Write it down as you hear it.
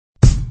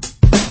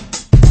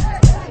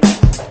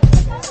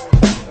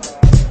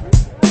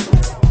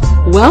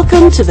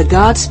Welcome to the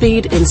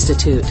Godspeed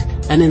Institute,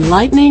 an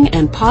enlightening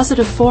and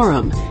positive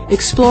forum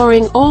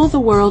exploring all the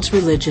world's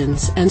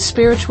religions and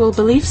spiritual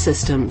belief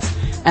systems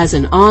as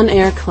an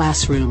on-air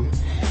classroom,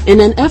 in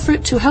an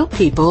effort to help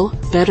people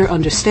better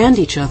understand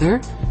each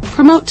other,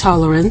 promote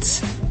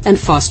tolerance, and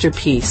foster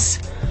peace.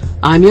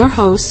 I'm your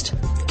host,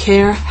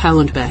 Care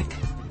Hallenbeck.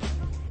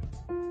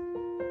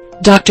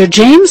 Dr.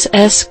 James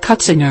S.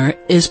 Cutsinger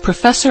is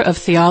Professor of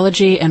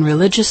Theology and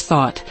Religious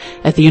Thought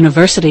at the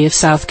University of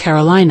South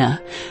Carolina,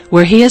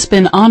 where he has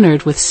been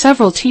honored with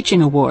several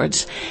teaching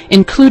awards,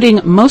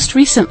 including most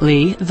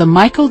recently the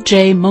Michael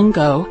J.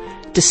 Mungo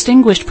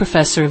Distinguished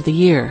Professor of the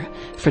Year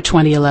for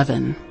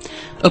 2011.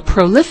 A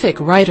prolific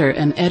writer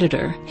and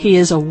editor, he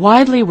is a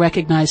widely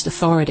recognized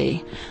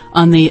authority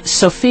on the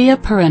Sophia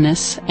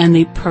Perennis and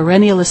the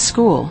Perennialist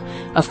School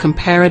of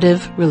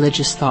Comparative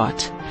Religious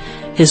Thought.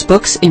 His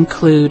books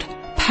include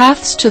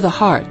Paths to the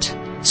Heart,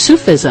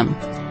 Sufism,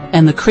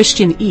 and the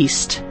Christian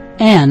East,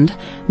 and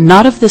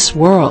Not of This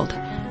World,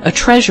 a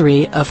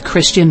treasury of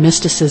Christian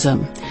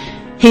mysticism.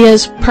 He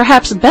is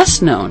perhaps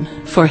best known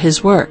for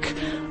his work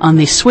on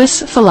the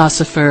Swiss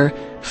philosopher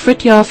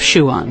Fridtjof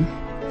Schuon.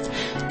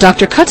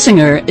 Dr.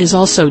 Cutsinger is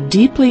also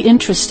deeply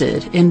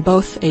interested in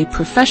both a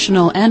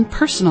professional and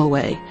personal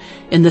way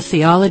in the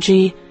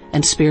theology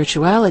and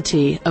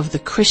spirituality of the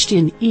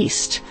Christian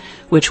East,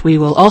 which we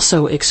will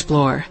also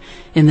explore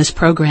in this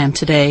program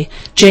today.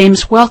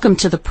 James, welcome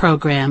to the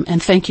program,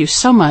 and thank you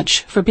so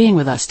much for being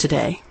with us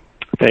today.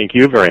 Thank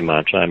you very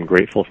much. I'm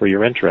grateful for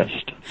your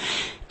interest.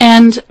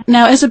 And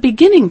now, as a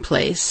beginning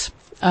place,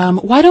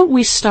 why don't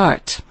we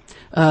start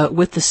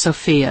with the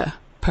Sophia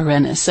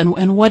Perennis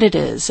and what it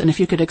is, and if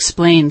you could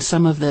explain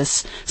some of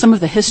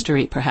the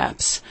history,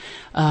 perhaps,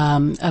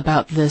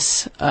 about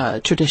this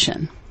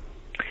tradition.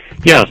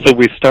 Yeah, so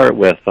we start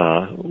with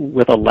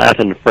a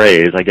Latin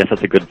phrase. I guess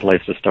that's a good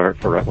place to start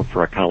for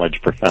a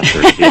college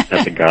professor to be a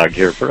pedagogue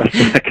here for a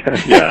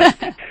second.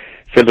 Yeah.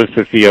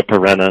 Philosophia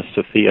perennis,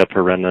 Sophia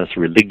perennis,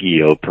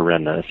 religio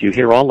perennis. You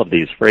hear all of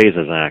these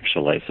phrases,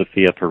 actually.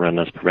 Sophia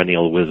perennis,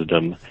 perennial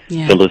wisdom.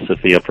 Yeah.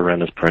 Philosophia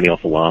perennis, perennial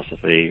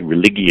philosophy.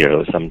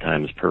 Religio,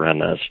 sometimes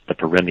perennis, the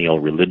perennial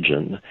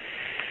religion.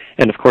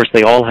 And, of course,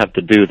 they all have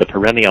to do, the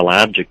perennial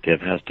adjective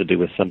has to do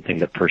with something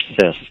that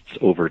persists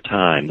over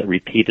time, that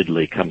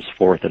repeatedly comes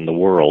forth in the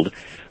world,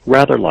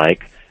 rather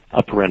like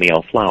a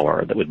perennial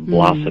flower that would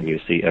blossom, you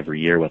see,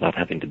 every year without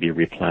having to be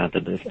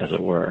replanted, as it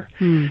were.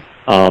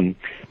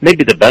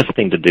 Maybe the best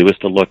thing to do is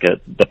to look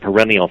at the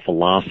perennial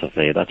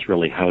philosophy. That's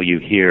really how you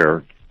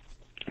hear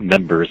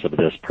members of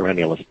this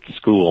perennialist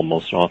school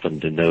most often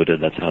denoted.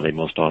 That's how they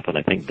most often,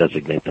 I think,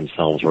 designate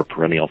themselves, or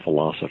perennial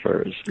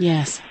philosophers.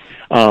 Yes.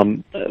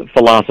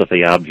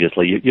 Philosophy,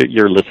 obviously,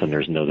 your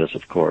listeners know this,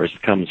 of course,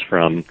 comes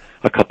from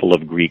a couple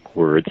of Greek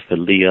words,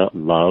 philia,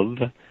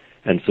 love,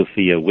 and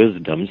Sophia,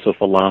 wisdom. So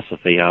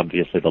philosophy,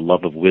 obviously, the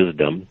love of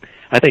wisdom.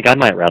 I think I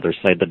might rather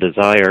say the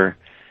desire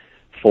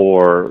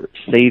for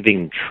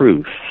saving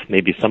truth,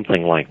 maybe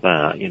something like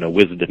that. You know,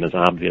 wisdom is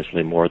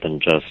obviously more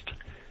than just,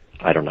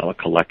 I don't know, a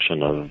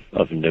collection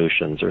of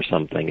notions or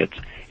something.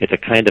 It's a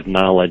kind of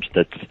knowledge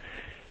that's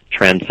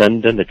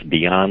transcendent, it's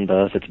beyond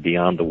us, it's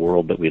beyond the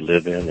world that we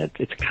live in,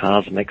 it's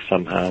cosmic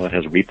somehow, it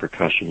has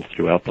repercussions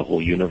throughout the whole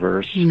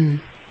universe.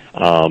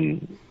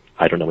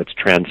 I don't know, it's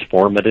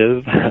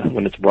transformative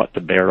when it's brought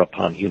to bear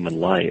upon human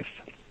life.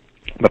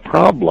 The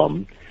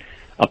problem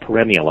a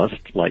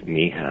perennialist like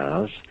me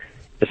has,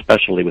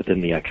 especially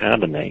within the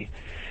academy,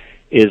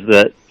 is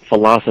that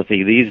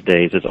philosophy these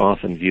days is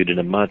often viewed in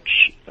a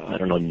much,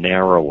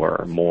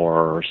 narrower,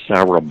 more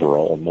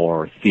cerebral,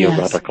 more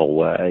theoretical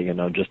way. You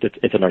know, just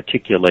it's an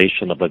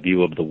articulation of a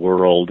view of the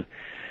world.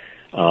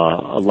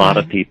 A lot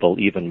of people,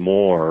 even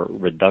more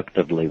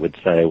reductively, would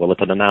say, well,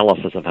 it's an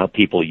analysis of how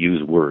people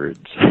use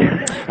words.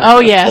 Oh,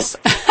 yes.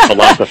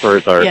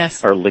 Philosophers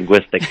are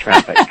linguistic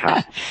traffic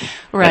cops.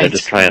 Right. And they're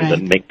just trying to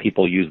make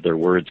people use their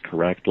words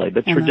correctly.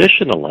 But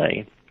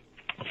traditionally,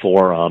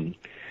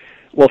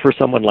 for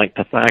someone like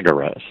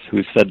Pythagoras,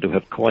 who's said to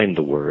have coined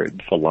the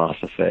word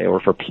philosophy, or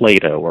for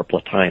Plato or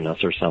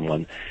Plotinus or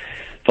someone,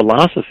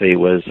 philosophy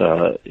was,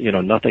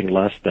 nothing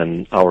less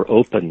than our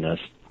openness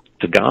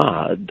to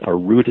God, our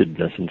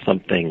rootedness in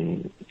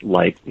something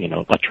like,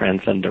 a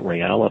transcendent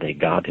reality,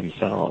 God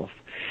himself.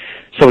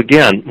 So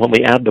again, when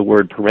we add the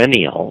word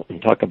perennial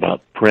and talk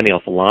about perennial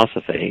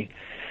philosophy,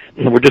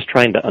 we're just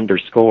trying to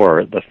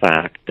underscore the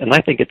fact, and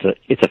I think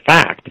it's a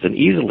fact, it's an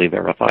easily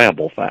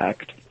verifiable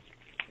fact,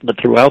 that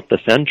throughout the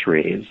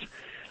centuries,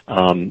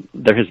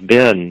 there has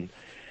been,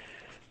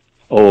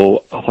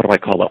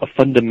 a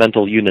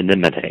fundamental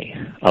unanimity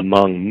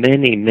among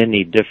many,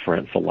 many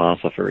different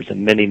philosophers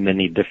and many,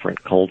 many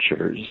different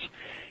cultures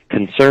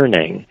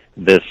concerning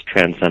this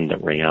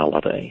transcendent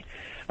reality,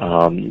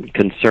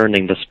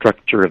 concerning the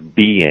structure of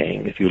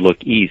being. If you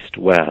look east,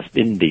 west,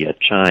 India,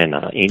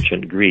 China,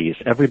 ancient Greece,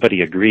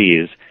 everybody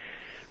agrees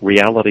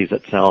realities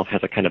itself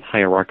has a kind of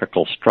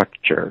hierarchical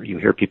structure. You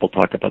hear people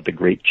talk about the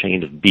great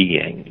chain of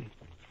being,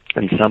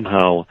 and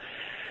somehow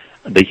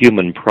the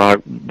human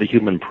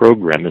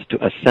program is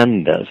to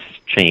ascend this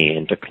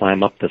chain, to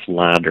climb up this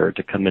ladder,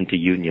 to come into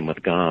union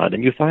with God.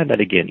 And you find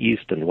that again,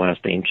 East and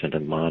West, ancient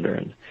and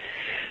modern.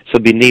 So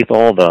beneath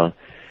all the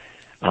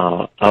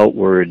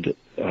outward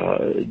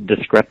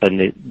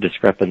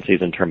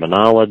discrepancies in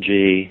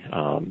terminology,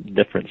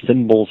 different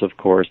symbols, of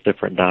course,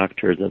 different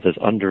doctrines, there's this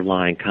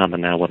underlying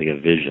commonality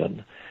of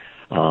vision.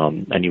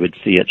 And you would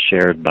see it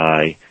shared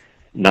by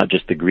not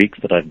just the Greeks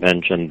that I've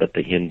mentioned, but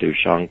the Hindu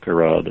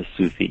Shankara, the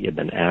Sufi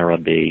Ibn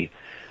Arabi,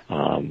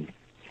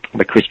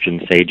 the Christian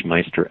sage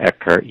Meister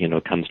Eckhart,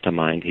 comes to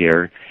mind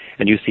here.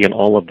 And you see in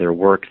all of their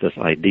works this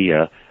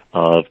idea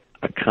of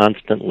a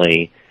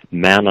constantly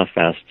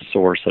manifest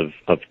source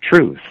of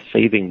truth,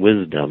 saving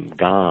wisdom,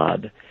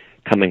 God,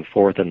 coming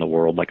forth in the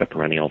world like a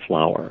perennial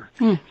flower.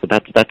 So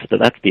that's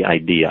the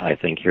idea, I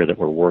think, here that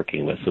we're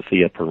working with,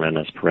 Sophia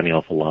Perennis,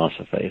 perennial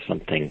philosophy,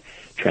 something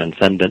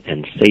transcendent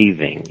and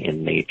saving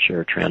in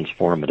nature,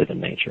 transformative in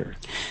nature.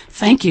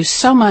 Thank you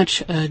so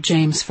much,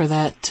 James, for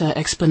that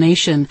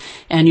explanation.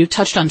 And you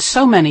touched on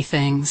so many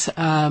things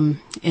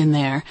in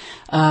there.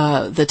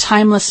 The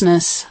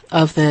timelessness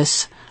of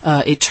this,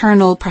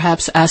 eternal,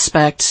 perhaps,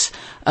 aspects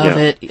of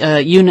it,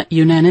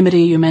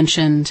 unanimity, you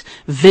mentioned,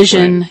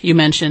 vision, you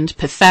mentioned,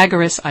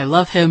 Pythagoras, I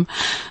love him,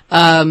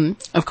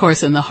 of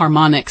course, and the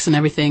harmonics and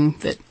everything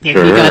that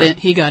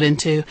he got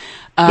into.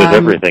 There's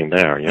everything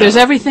there, yeah. There's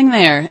everything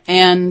there.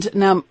 And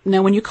now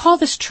when you call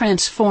this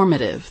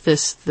transformative,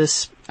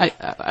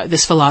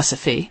 this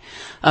philosophy,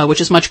 which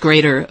is much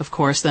greater, of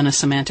course, than a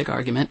semantic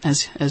argument,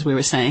 as we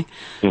were saying,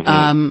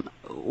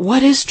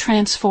 what is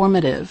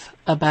transformative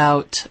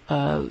about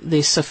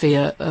the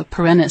Sophia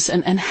Perennis,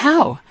 and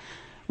how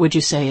would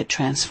you say it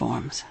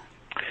transforms?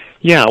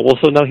 Yeah, well,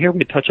 so now here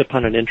we touch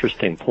upon an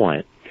interesting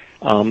point.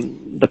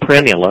 The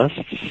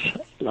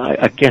perennialists,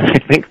 I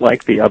think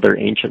like the other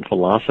ancient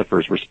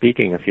philosophers we're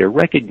speaking of here,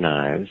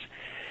 recognize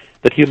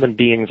that human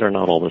beings are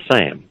not all the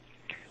same.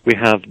 We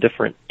have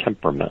different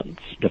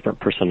temperaments, different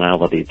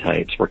personality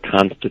types. We're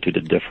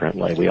constituted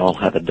differently. We all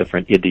have a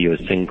different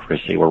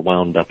idiosyncrasy. We're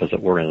wound up, as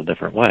it were, in a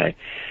different way.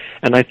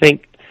 And I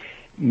think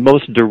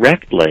most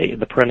directly,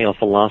 the perennial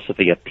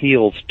philosophy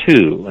appeals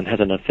to and has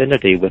an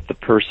affinity with the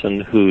person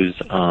whose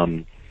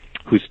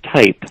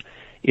type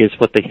is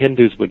what the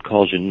Hindus would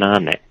call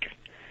jnanic,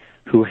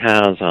 who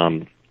has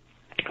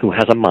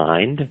a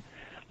mind,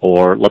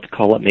 or let's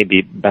call it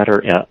maybe better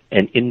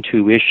an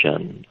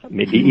intuition,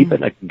 maybe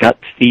even a gut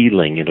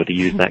feeling, to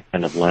use that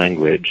kind of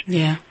language.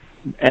 Yeah.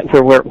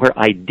 Where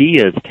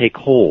ideas take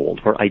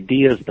hold, where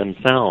ideas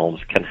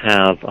themselves can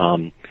have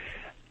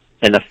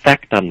an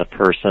effect on the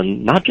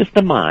person, not just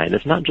the mind,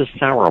 it's not just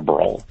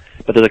cerebral,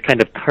 but there's a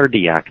kind of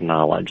cardiac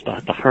knowledge.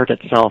 The heart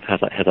itself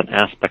has an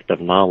aspect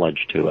of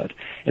knowledge to it.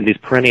 And these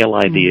perennial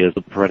ideas,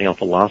 the perennial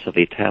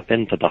philosophy, tap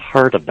into the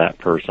heart of that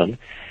person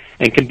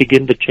and can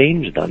begin to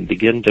change them,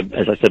 begin to,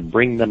 as I said,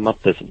 bring them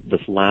up this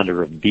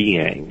ladder of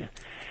being,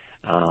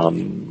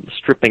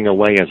 stripping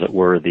away, as it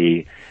were,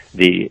 the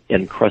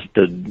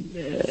encrusted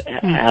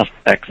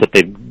aspects that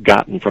they've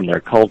gotten from their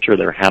culture,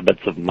 their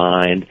habits of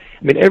mind.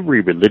 I mean,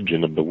 every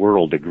religion of the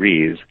world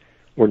agrees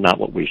we're not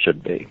what we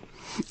should be.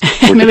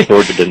 We're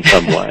distorted in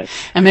some way.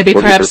 And maybe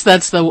perhaps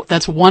that's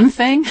one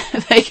thing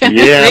they can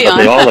agree on. Yeah, but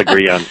they all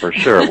agree on for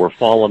sure. We're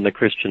fallen, the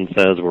Christian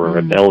says. We're a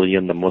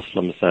rebellion, the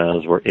Muslim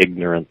says. We're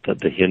ignorant,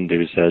 the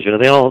Hindu says.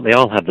 They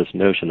all have this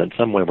notion that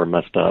some way we're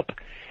messed up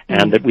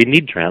and that we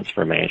need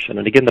transformation.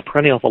 And again, the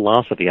perennial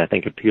philosophy, I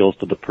think, appeals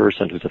to the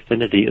person whose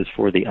affinity is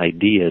for the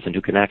ideas and who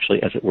can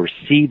actually, as it were,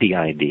 see the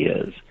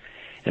ideas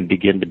and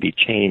begin to be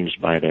changed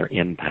by their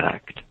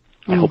impact.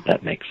 I hope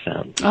that makes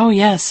sense. Oh,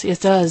 yes,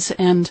 it does.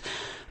 And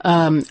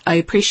I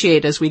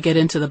appreciate, as we get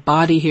into the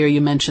body here,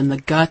 you mentioned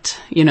the gut,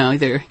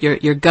 either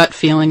your gut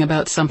feeling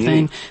about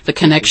something, the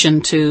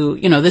connection to,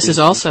 this is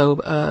also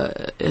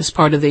is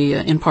part of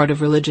in part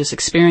of religious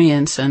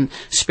experience and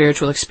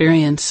spiritual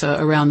experience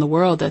around the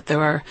world, that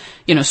there are,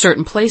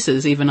 certain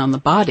places even on the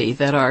body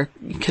that are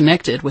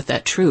connected with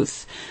that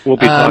truth. We'll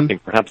be talking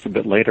perhaps a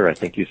bit later, I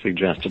think you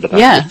suggested, about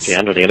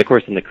Christianity. And of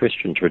course, in the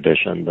Christian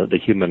tradition, the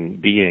human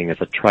being is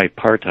a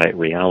tripartite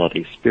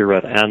reality,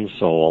 spirit and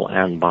soul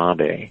and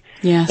body.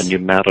 Yes. A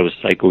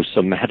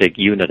pneumatopsychosomatic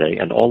unity,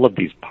 and all of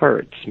these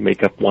parts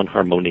make up one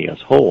harmonious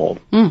whole.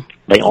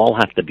 They all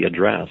have to be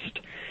addressed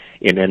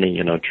in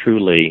any,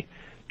 truly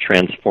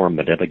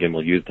transformative, again,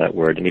 we'll use that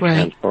word, any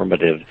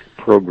transformative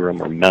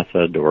program or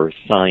method or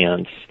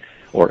science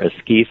or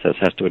ascesis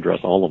has to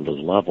address all of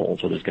those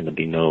levels, or there's going to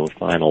be no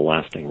final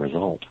lasting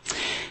result.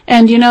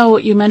 And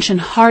you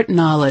mentioned heart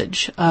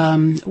knowledge,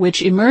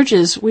 which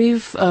emerges.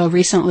 We've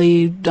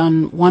recently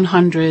done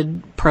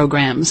 100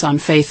 programs on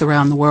faith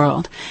around the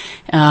world,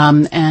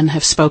 and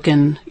have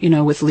spoken,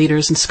 with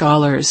leaders and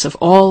scholars of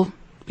all,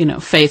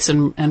 faiths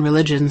and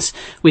religions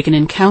we can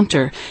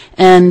encounter.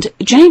 And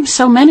James,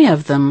 so many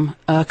of them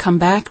come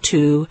back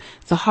to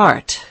the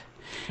heart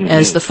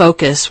as the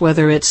focus,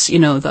 whether it's,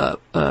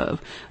 the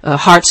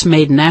hearts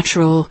made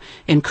natural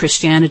in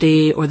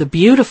Christianity, or the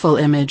beautiful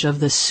image of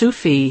the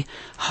Sufi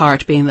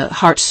heart being the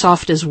heart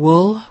soft as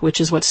wool,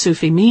 which is what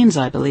Sufi means,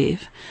 I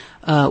believe,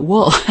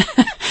 wool.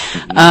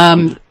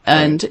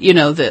 And, you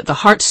know, the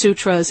Heart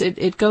Sutras,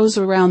 it goes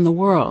around the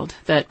world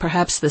that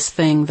perhaps this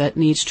thing that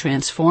needs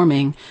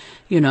transforming,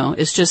 you know,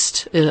 is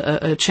just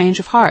a change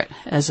of heart,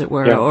 as it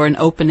were, or an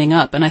opening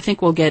up. And I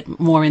think we'll get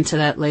more into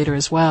that later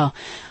as well.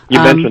 You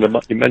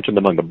mentioned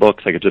among the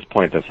books, I could just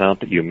point this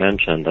out, that you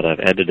mentioned that I've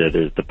edited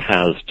is The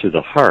Paths to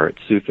the Heart,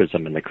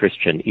 Sufism in the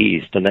Christian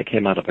East, and that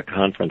came out of a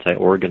conference I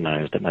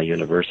organized at my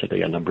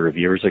university a number of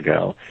years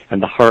ago.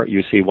 And the heart,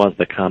 you see, was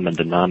the common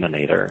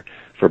denominator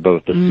for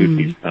both the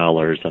Sufi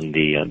scholars and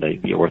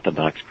the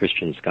Orthodox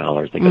Christian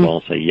scholars. They could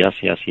all say, yes,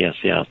 yes, yes,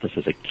 yes, this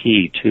is a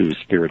key to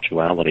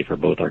spirituality for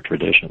both our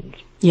traditions.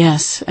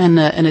 Yes, and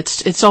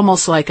it's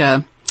almost like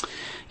a,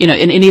 you know,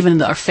 and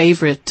even our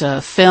favorite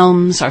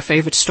films, our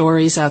favorite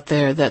stories out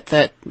there,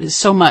 that is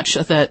so much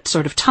of that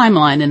sort of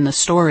timeline in the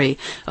story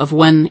of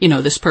when, you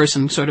know, this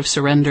person sort of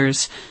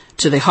surrenders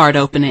to the heart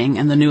opening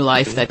and the new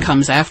life that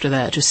comes after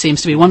that. Just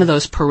seems to be one of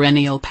those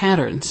perennial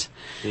patterns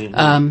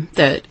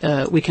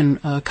that we can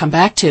come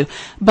back to.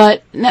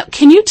 But now,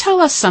 can you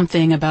tell us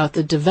something about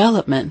the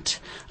development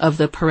of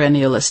the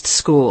perennialist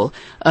school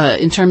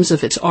in terms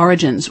of its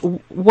origins?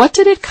 What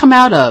did it come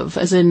out of,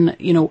 as in,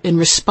 you know, in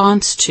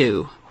response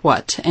to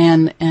what,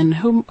 and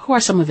who are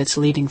some of its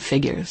leading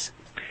figures?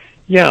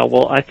 Yeah,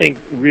 well, I think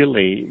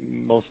really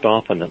most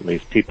often, at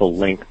least, people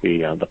link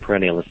the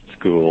perennialist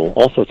school,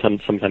 also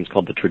sometimes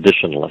called the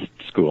traditionalist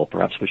school.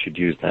 Perhaps we should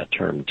use that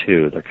term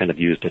too. They're kind of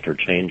used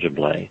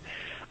interchangeably,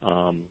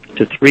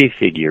 to three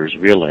figures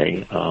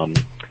really.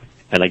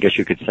 And I guess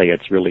you could say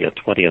it's really a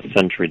 20th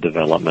century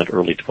development,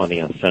 early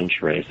 20th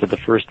century. So the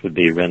first would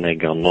be René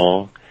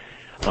Guénon,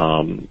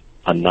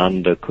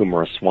 Ananda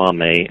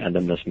Coomaraswamy, and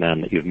then this man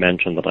that you've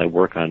mentioned that I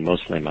work on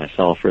mostly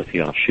myself,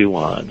 Frithjof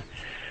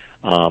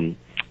Schuon.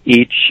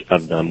 Each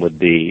of them would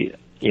be,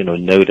 you know,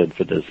 noted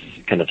for this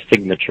kind of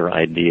signature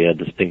idea,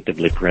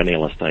 distinctively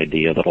perennialist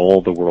idea, that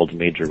all the world's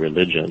major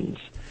religions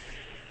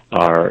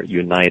are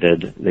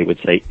united, they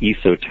would say,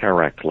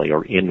 esoterically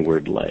or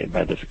inwardly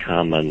by this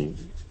common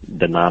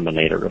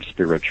denominator of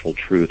spiritual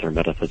truth or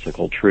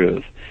metaphysical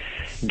truth.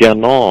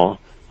 Guénon,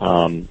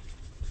 René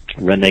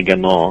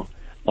Guénon,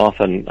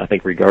 often, I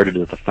think, regarded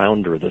as the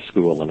founder of the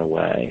school in a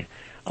way.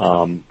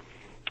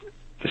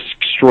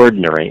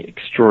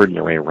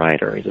 Extraordinary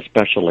writer. He's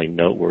especially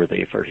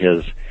noteworthy for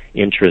his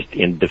interest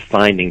in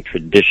defining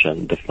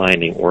tradition,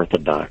 defining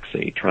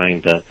orthodoxy,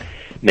 trying to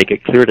make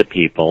it clear to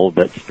people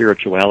that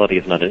spirituality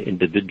is not an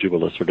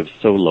individualist sort of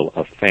solo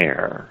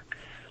affair.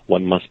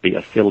 One must be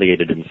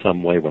affiliated in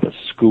some way with a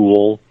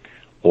school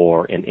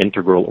or an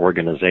integral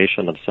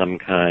organization of some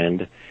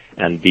kind,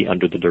 and be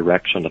under the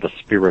direction of a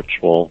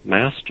spiritual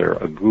master,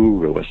 a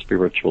guru, a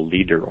spiritual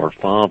leader or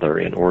father,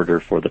 in order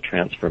for the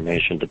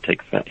transformation to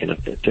take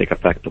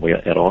effect the way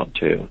it ought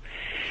to.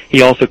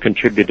 He also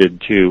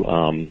contributed to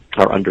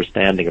our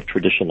understanding of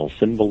traditional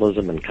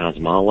symbolism and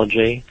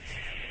cosmology,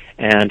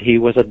 and he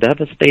was a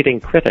devastating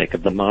critic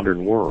of the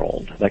modern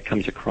world. That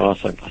comes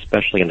across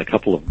especially in a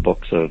couple of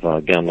books of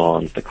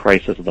Guénon's, The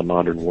Crisis of the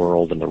Modern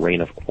World and The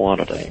Reign of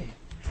Quantity.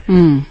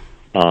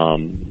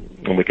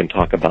 And we can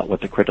talk about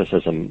what the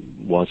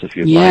criticism was if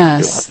you'd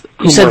like to.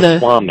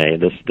 Coomaraswamy,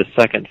 the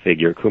second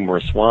figure,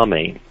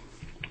 Coomaraswamy,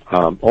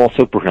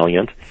 also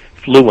brilliant,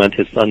 fluent,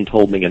 his son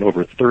told me, in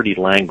over 30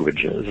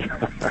 languages.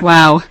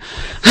 Wow.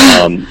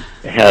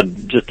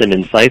 Had just an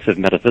incisive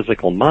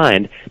metaphysical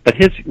mind, but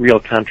his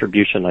real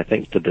contribution, I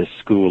think, to this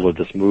school or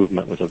this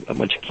movement was a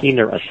much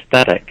keener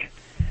aesthetic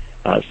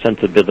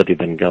sensibility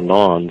than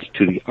Guénon's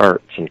to the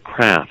arts and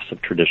crafts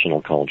of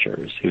traditional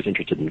cultures. He was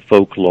interested in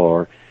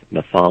folklore,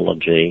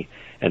 mythology,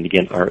 and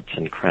again, arts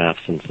and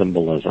crafts and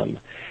symbolism.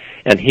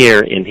 And here,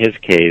 in his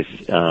case,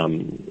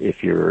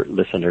 if your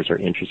listeners are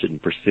interested in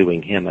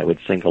pursuing him, I would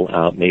single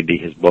out maybe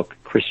his book,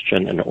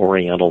 Christian and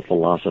Oriental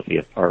Philosophy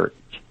of Art,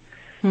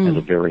 as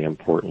a very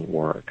important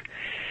work.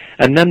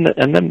 And then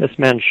this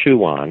man,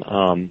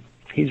 Schuon,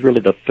 he's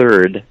really the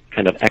third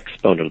kind of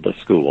exponent of the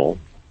school.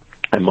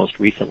 And most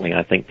recently,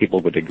 I think people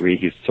would agree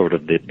he's sort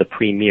of the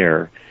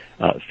premier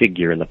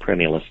figure in the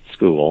perennialist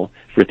school,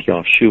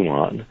 Frithjof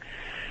Schuon.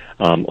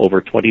 Over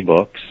 20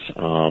 books.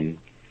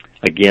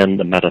 Again,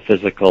 the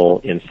metaphysical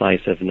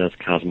incisiveness,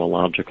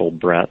 cosmological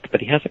breadth, but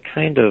he has a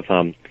kind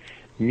of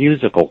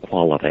musical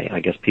quality,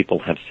 I guess people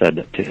have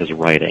said, to his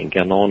writing.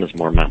 Guénon is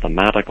more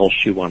mathematical,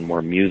 Schuon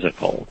more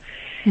musical.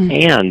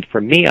 And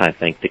for me, I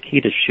think the key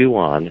to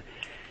Schuon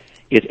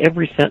is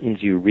every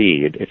sentence you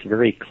read, it's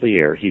very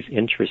clear he's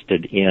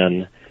interested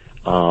in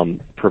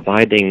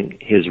providing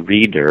his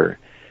reader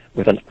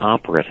with an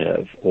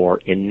operative or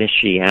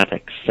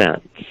initiatic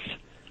sense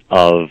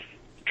of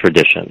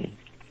tradition.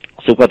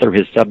 So whether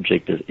his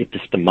subject is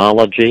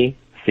epistemology,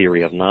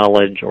 theory of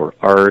knowledge, or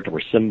art, or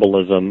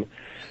symbolism,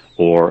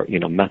 or, you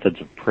know, methods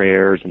of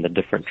prayers and the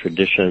different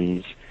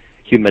traditions,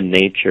 human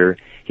nature,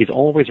 he's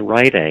always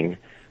writing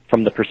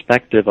from the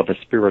perspective of a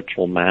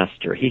spiritual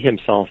master. He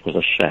himself was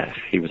a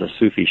sheikh. He was a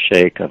Sufi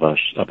sheikh of a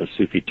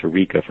Sufi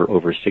tariqa for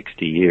over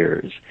 60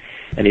 years.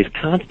 And he's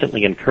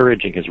constantly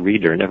encouraging his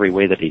reader in every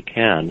way that he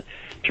can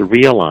to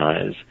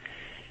realize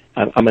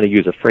I'm going to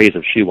use a phrase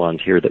of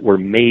Schuon's here, that we're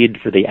made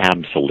for the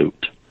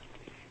absolute.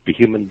 The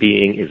human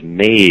being is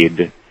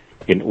made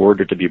in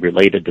order to be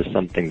related to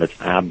something that's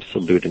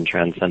absolute and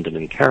transcendent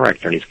in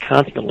character, and he's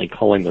constantly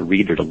calling the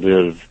reader to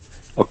live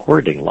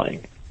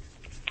accordingly.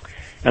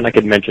 And I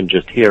could mention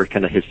just here,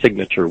 kind of his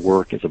signature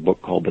work is a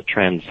book called The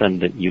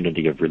Transcendent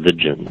Unity of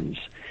Religions.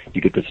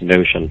 You get this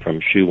notion from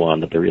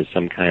Schuon that there is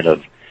some kind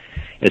of,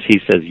 as he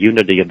says,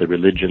 unity of the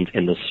religions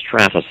in the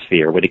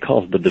stratosphere, what he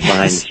calls the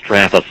divine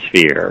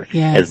stratosphere,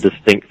 as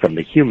distinct from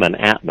the human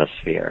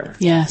atmosphere.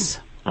 Yes.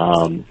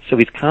 So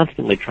he's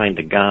constantly trying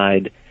to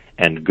guide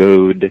and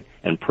goad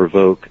and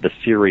provoke the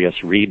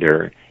serious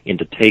reader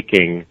into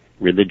taking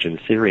religion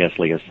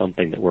seriously as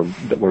something that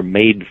we're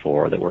made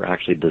for, that we're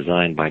actually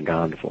designed by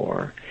God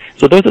for.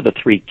 So those are the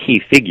three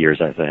key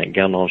figures, I think,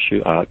 Gyanal,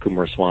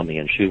 Coomaraswamy,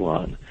 and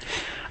Schuon.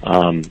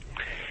 And,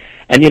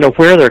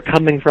 where they're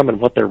coming from and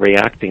what they're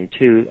reacting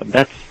to,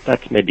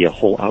 that's maybe a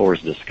whole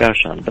hour's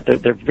discussion. But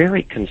they're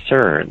very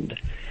concerned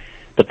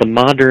that the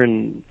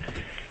modern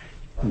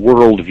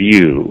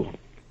worldview,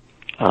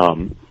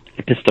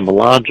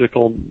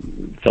 epistemological,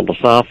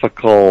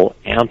 philosophical,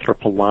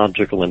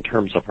 anthropological, in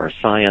terms of our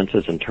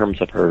sciences, in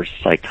terms of our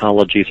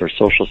psychologies, our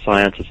social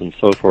sciences, and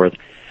so forth,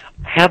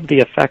 have the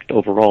effect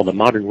overall, the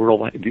modern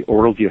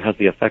worldview has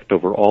the effect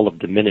overall of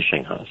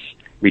diminishing us,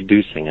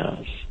 reducing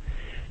us,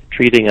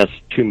 treating us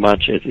too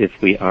much as if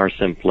we are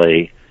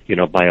simply,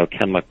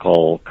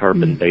 biochemical,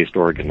 carbon-based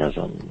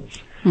organisms,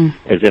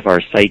 as if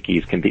our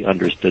psyches can be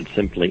understood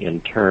simply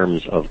in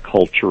terms of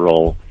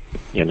cultural,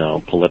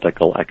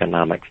 political,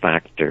 economic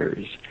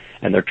factors.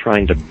 And they're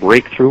trying to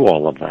break through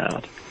all of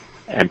that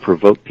and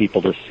provoke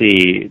people to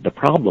see the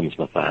problems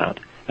with that,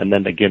 and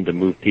then begin to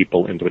move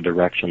people into a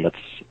direction that's,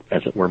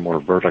 as it were, more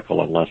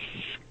vertical and less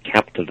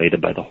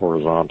captivated by the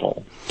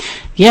horizontal.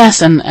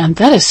 Yes, and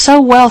that is so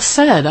well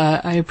said.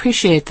 I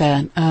appreciate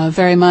that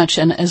very much,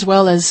 and as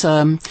well as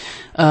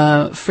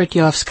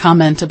Fritjof's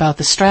comment about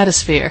the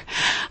stratosphere.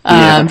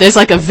 There's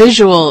like a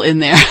visual in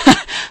there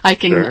I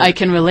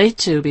can relate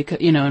to, because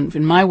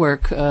in my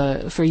work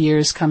for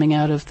years coming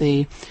out of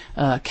the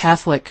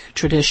Catholic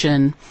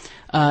tradition.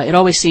 It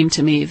always seemed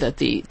to me that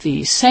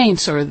the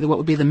saints, or what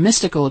would be the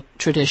mystical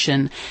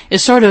tradition,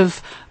 is sort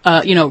of,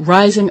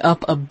 rising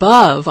up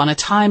above on a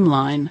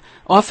timeline,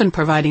 often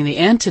providing the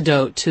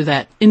antidote to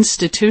that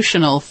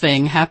institutional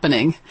thing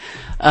happening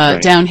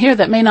down here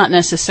that may not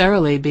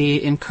necessarily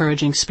be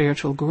encouraging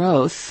spiritual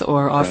growth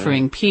or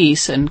offering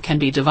peace, and can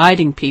be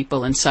dividing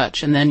people and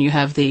such. And then you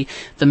have the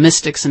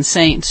mystics and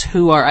saints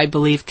who are, I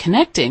believe,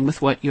 connecting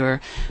with what you're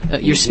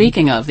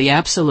speaking of, the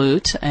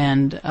absolute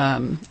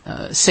and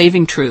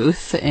saving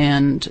truth,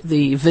 and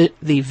the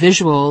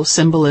visual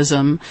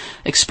symbolism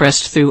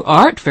expressed through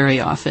art very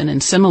often,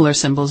 and similar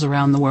symbols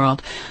around the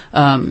world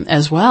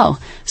as well.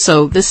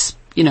 So this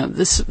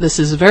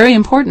is very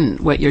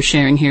important, what you're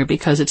sharing here,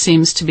 because it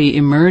seems to be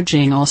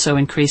emerging also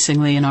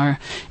increasingly in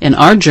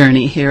our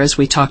journey here as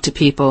we talk to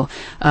people,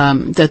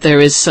 that there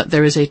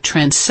is a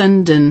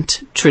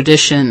transcendent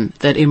tradition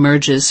that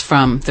emerges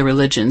from the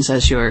religions,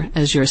 as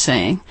you're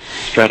saying.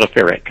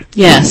 Stratospheric.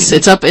 Yes,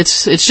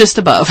 it's just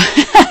above.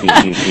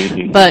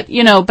 But,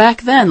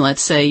 back then,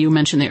 let's say, you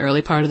mentioned the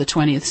early part of the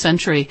 20th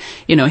century,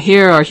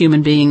 here are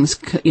human beings,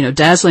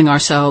 dazzling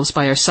ourselves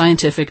by our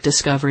scientific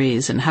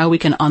discoveries and how we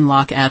can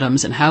unlock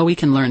atoms and how we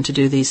can learn to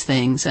do these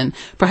things, and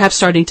perhaps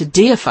starting to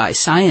deify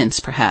science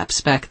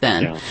perhaps back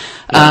then,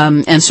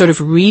 and sort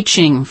of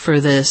reaching for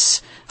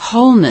this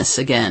wholeness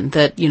again,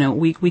 that,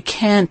 we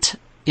can't,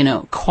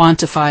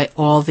 quantify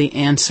all the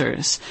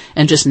answers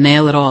and just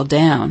nail it all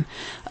down.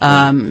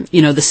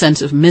 The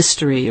sense of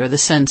mystery, or the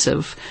sense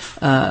of,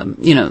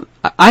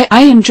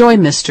 I enjoy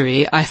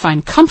mystery. I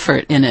find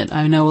comfort in it.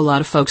 I know a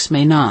lot of folks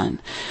may not.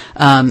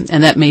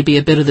 And that may be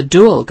a bit of the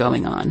duel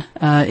going on,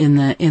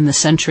 in the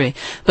century.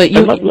 But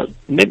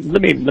let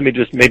me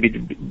just maybe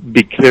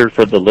be clear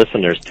for the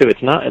listeners too.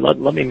 It's not,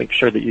 let me make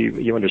sure that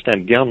you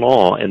understand,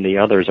 Gyanal and the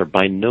others are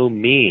by no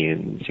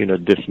means,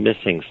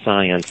 dismissing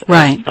science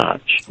as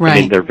such. Right.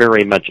 I mean, they're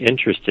very much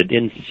interested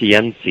in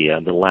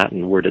scientia. The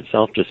Latin word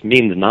itself just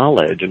means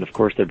knowledge. And of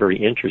course, they're very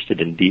interested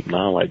in deep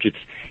knowledge.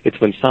 It's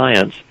when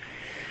science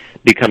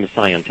becomes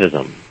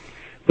scientism.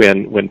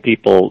 When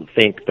people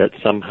think that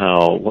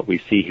somehow what we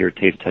see, hear,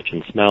 taste, touch,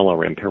 and smell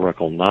are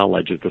empirical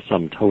knowledge is the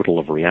sum total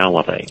of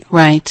reality.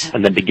 Right.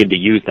 And then begin to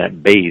use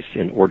that base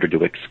in order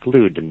to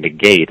exclude and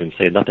negate and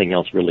say nothing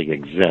else really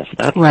exists.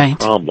 That's the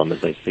problem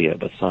as I see it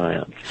with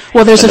science.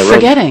 Well, there's a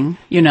forgetting,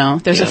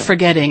 there's a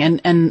forgetting.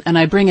 And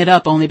I bring it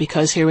up only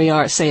because here we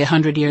are, say,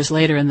 100 years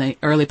later in the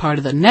early part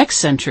of the next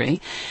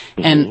century,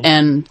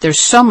 and there's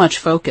so much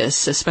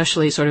focus,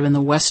 especially sort of in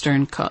the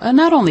Western,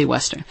 not only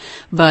Western,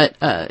 but,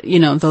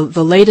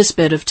 the latest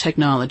bit of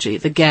technology,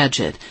 the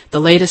gadget,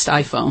 the latest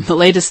iPhone, the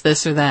latest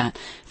this or that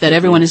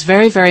everyone is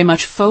very, very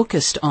much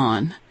focused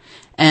on.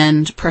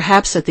 and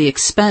perhaps at the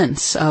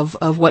expense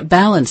of what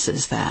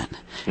balances that.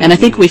 And I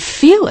think we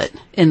feel it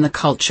in the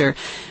culture.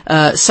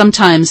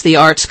 Sometimes the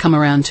arts come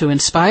around to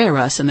inspire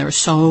us, and there are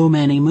so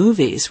many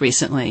movies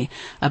recently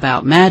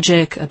about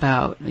magic,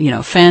 about,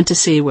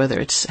 fantasy, whether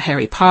it's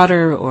Harry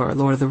Potter or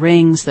Lord of the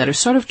Rings, that are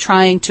sort of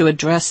trying to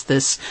address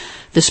this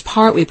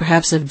part we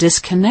perhaps have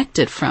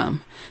disconnected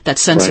from, that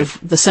sense Right. of,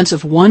 the sense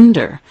of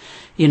wonder,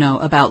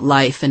 about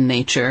life and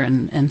nature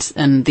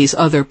and these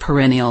other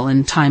perennial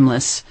and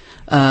timeless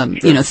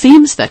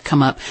themes that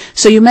come up.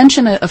 So you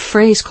mentioned a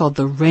phrase called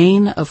the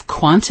reign of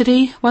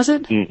quantity, was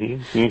it?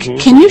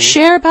 Can you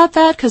share about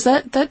that? Because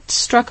that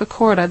struck a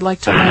chord I'd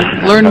like to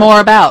learn more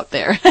about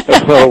there.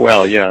 Oh,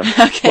 well, yeah.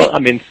 Okay.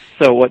 Well,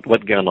 so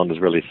what Gannon is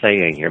really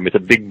saying here, it's a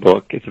big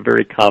book. It's a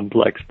very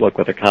complex book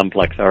with a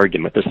complex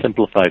argument. To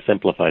simplify,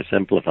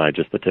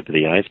 just the tip of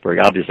the iceberg.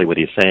 Obviously, what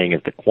he's saying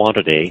is the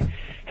quantity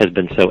has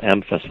been so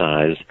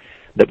emphasized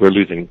that we're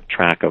losing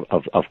track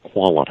of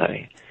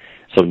quality.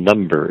 So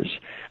numbers.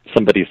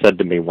 Somebody said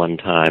to me one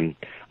time,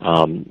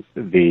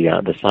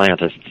 the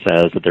scientist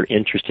says that they're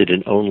interested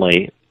in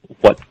only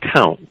what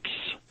counts.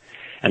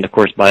 And of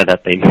course, by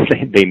that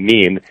they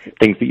mean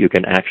things that you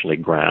can actually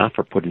graph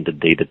or put into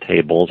data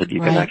tables that you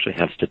can actually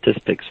have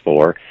statistics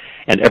for,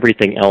 and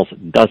everything else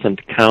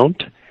doesn't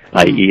count,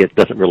 i.e., it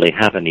doesn't really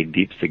have any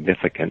deep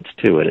significance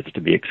to it. It's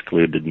to be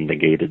excluded and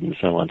negated and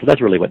so on. So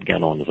that's really what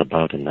Gannon is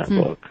about in that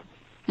book.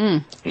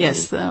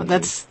 Yes,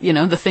 that's,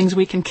 the things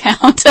we can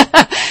count.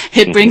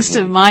 It brings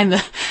to mind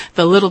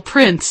the little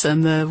prince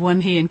and the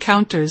one he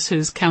encounters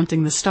who's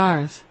counting the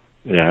stars.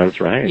 Yeah, that's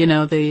right.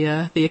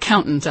 The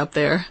accountant up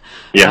there.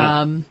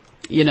 Yeah.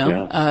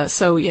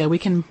 So we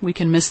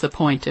can miss the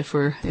point if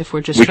we're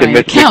just trying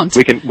to count.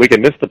 We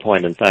can miss the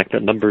point, in fact,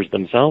 that numbers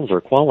themselves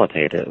are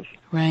qualitative.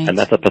 Right. And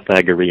that's a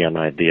Pythagorean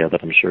idea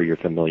that I'm sure you're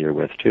familiar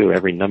with too.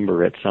 Every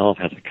number itself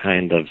has a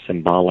kind of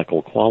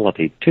symbolical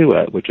quality to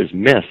it, which is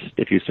missed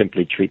if you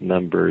simply treat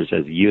numbers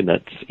as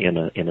units in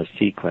a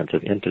sequence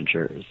of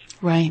integers.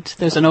 Right.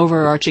 There's an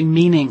overarching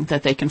meaning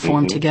that they can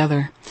form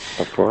together.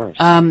 Of course.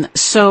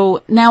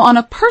 So now, on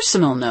a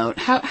personal note,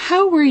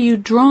 how were you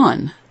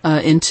drawn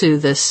into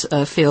this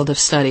field of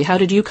study? How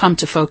did you come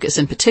to focus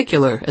in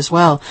particular as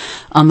well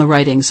on the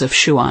writings of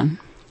Schuon?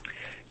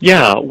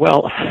 Yeah,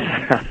 well,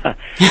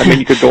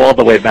 you could go all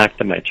the way back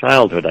to my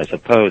childhood, I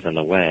suppose, in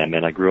a way.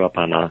 I grew up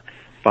on a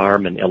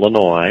farm in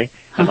Illinois,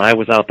 and I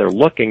was out there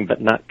looking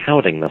but not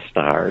counting the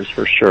stars,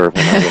 for sure,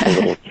 when I was a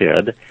little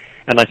kid.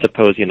 And I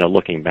suppose,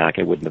 looking back,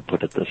 I wouldn't have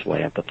put it this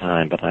way at the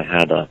time, but I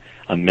had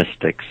a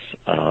mystic's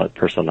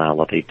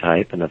personality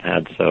type, and have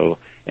had so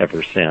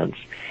ever since.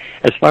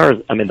 As far as,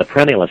 the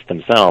perennialists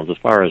themselves, as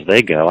far as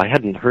they go, I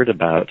hadn't heard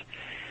about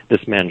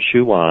this man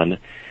Schuon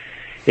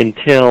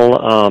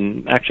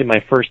until actually my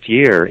first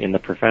year in the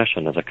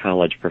profession as a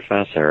college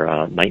professor,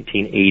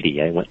 1980.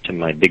 I went to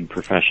my big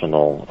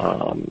professional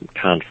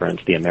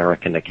conference, the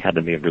American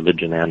Academy of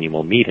Religion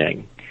annual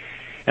meeting.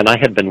 And I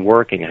had been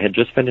working, I had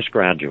just finished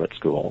graduate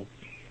school,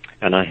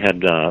 and I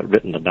had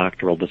written a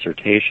doctoral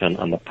dissertation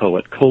on the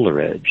poet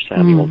Coleridge,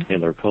 Samuel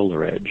Taylor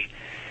Coleridge.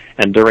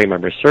 And during my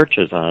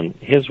researches on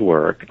his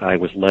work, I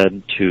was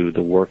led to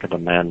the work of a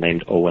man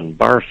named Owen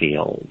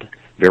Barfield,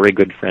 very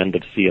good friend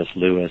of C.S.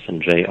 Lewis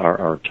and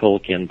J.R.R.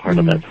 Tolkien, part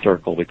of that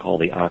circle we call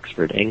the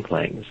Oxford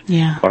Inklings.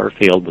 Yeah.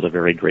 Barfield was a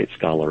very great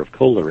scholar of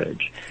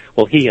Coleridge.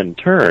 Well, he in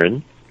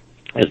turn,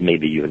 as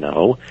maybe you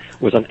know,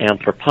 was an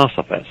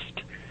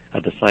anthroposophist, a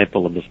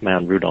disciple of this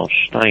man Rudolf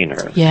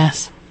Steiner.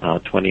 Yes.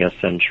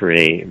 20th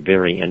century,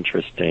 very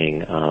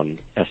interesting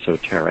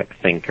esoteric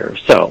thinker.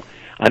 So,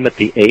 I'm at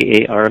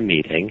the AAR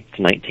meeting, it's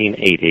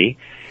 1980,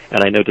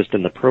 and I noticed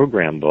in the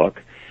program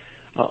book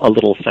a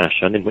little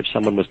session in which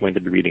someone was going to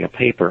be reading a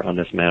paper on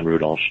this man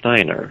Rudolf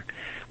Steiner.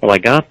 Well, I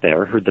got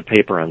there, heard the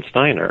paper on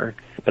Steiner,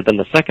 but then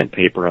the second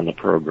paper on the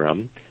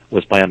program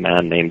was by a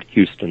man named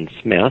Houston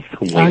Smith,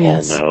 whom we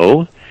all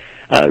know,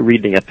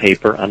 reading a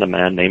paper on a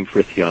man named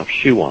Frithjof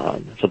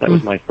Schuon. So that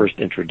was my first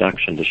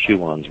introduction to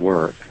Schuon's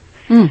work.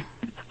 And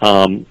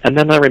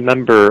then I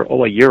remember,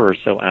 a year or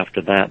so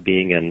after that,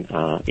 being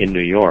in New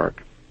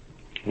York,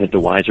 went to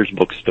Weiser's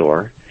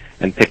bookstore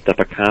and picked up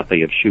a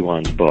copy of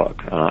Schuon's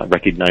book,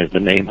 recognized the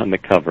name on the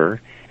cover,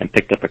 and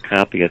picked up a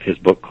copy of his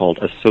book called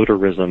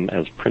Esoterism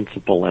as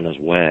Principle and as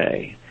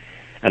Way.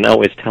 And I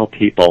always tell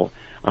people,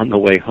 on the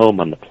way home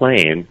on the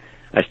plane,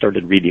 I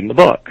started reading the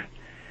book.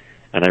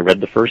 And I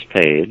read the first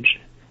page,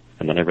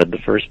 and then I read the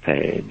first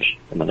page,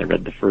 and then I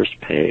read the first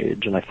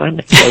page, and I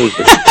finally closed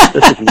it.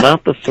 This is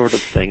not the sort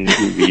of thing that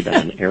you read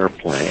on an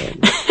airplane.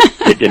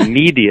 It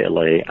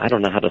immediately, I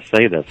don't know how to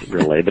say this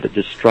really, but it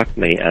just struck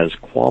me as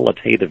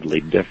qualitatively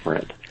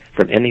different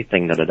from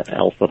anything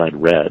else that I'd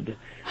read,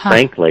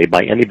 frankly,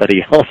 by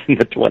anybody else in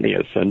the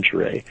 20th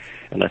century.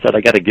 And I said,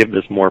 I got to give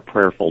this more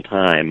prayerful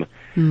time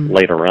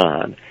later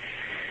on.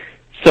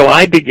 So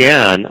I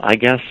began, I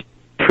guess,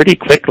 pretty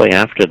quickly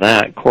after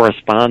that,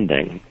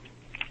 corresponding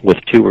with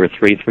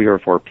three or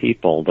four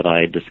people that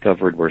I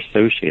discovered were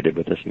associated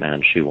with this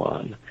man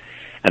Schuon.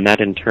 And that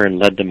in turn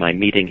led to my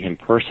meeting him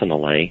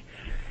personally.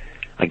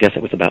 I guess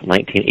it was about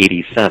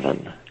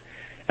 1987,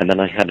 And then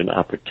I had an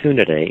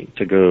opportunity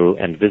to go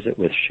and visit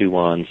with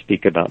Schuon,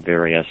 speak about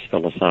various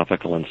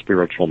philosophical and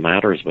spiritual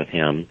matters with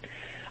him,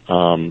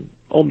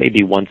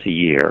 maybe once a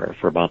year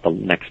for about the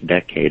next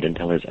decade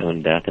until his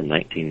own death in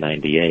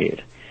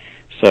 1998.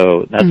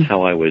 So that's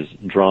how I was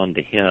drawn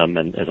to him,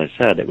 and as I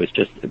said, it was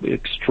just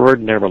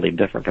extraordinarily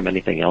different from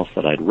anything else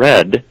that I'd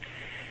read.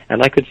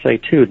 And I could say,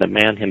 too, the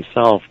man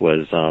himself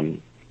was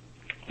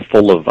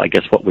full of, I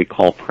guess, what we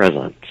call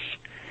presence,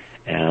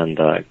 and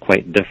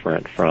quite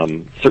different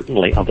from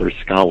certainly other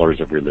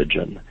scholars of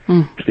religion.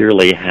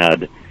 Clearly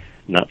had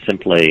not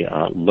simply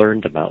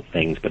learned about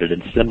things, but had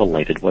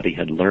assimilated what he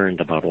had learned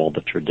about all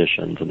the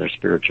traditions and their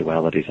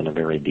spiritualities in a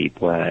very deep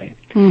way.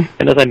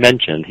 And as I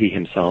mentioned, he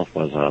himself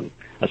was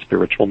a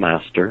spiritual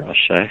master, a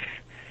sheikh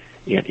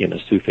in a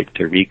Sufic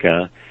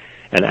tariqa,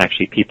 and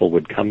actually people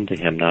would come to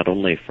him not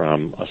only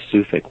from a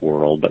Sufic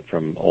world, but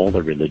from all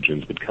the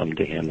religions would come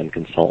to him and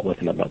consult with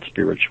him about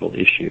spiritual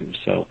issues.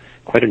 So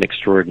quite an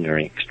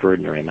extraordinary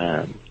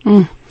man.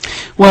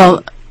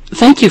 Well,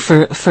 thank you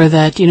for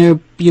that. You know,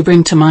 you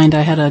bring to mind,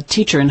 I had a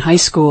teacher in high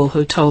school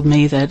who told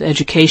me that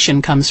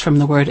education comes from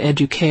the word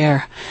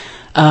educare,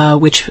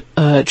 which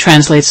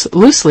translates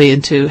loosely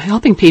into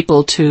helping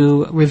people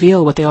to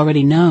reveal what they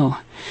already know.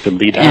 To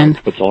lead out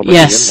what's already in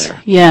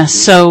there. Yes.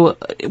 So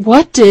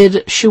what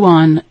did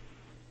Schuon,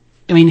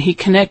 I mean, you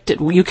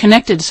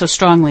connected so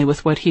strongly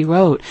with what he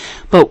wrote,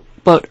 but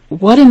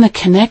what in the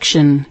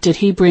connection did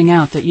he bring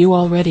out that you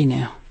already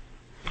knew?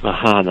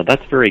 Now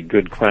that's a very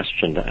good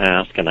question to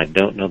ask, and I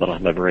don't know that I'll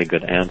have a very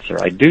good answer.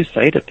 I do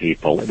say to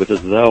people, it was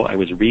as though I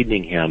was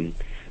reading him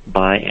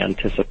by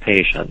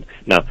anticipation.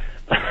 Now,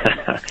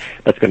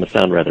 that's going to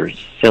sound rather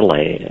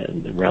silly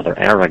and rather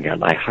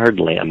arrogant. I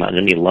hardly am on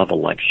any level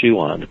like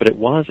Schuon, but it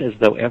was as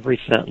though every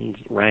sentence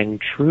rang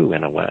true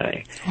in a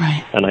way.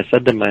 Right. And I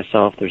said to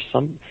myself,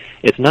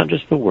 it's not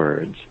just the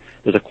words.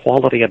 There's a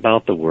quality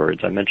about the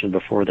words. I mentioned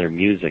before their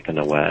music in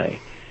a way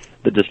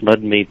that just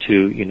led me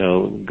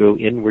to, go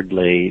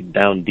inwardly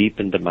down deep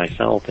into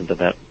myself, into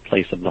that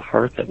place of the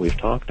heart that we've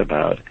talked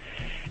about.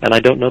 And I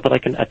don't know that I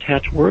can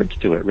attach words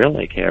to it,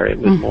 really, Carrie. It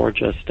was more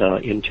just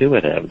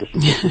intuitive. This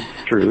is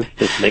truth.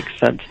 This makes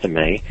sense to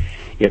me.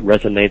 It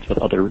resonates with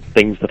other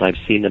things that I've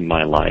seen in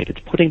my life. It's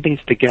putting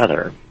things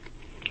together.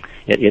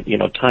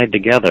 It tied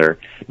together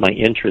my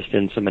interest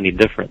in so many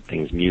different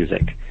things,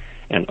 music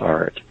and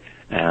art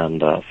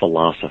and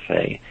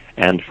philosophy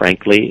and,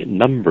 frankly,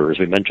 numbers.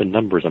 We mentioned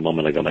numbers a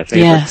moment ago. My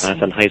favorite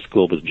class in high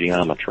school was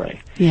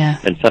geometry. Yeah.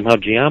 And somehow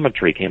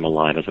geometry came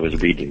alive as I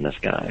was reading this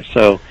guy.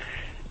 So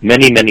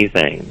many, many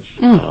things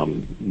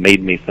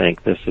made me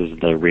think this is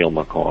the real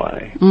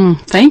McCoy.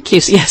 Thank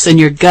you. Yes, in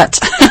your gut,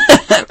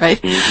 right?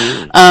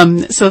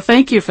 So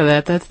thank you for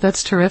that.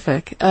 That's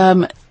terrific.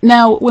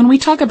 Now, when we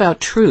talk about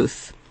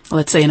truth,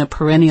 let's say in a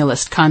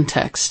perennialist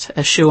context,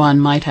 as Schuon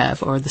might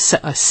have, or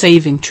a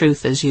saving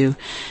truth, as you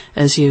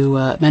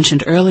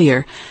mentioned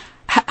earlier,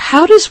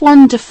 how does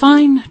one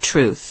define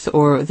truth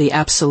or the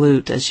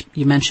absolute, as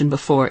you mentioned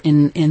before,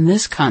 in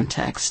this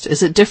context?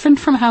 Is it different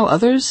from how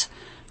others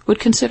would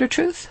consider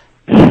truth?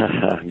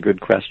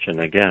 Good question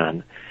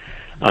again.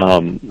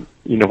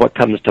 What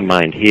comes to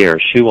mind here,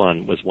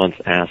 Schuon was once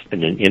asked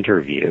in an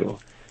interview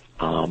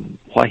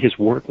why his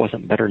work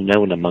wasn't better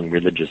known among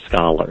religious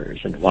scholars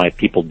and why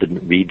people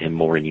didn't read him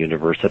more in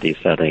university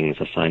settings,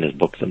 assign his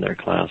books in their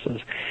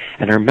classes.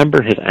 And I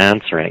remember his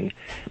answering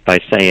by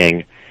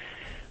saying,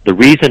 the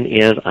reason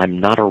is I'm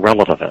not a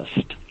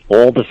relativist.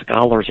 All the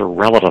scholars are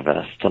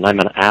relativists, and I'm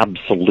an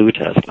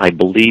absolutist. I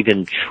believe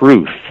in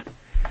truth.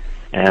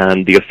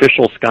 And the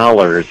official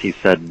scholars, he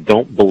said,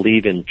 don't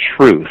believe in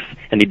truth.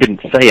 And he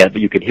didn't say it,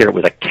 but you could hear it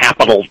with a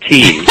capital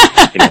T.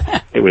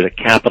 It was a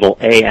capital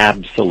A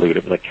absolute.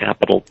 It was a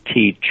capital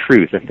T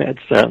truth in that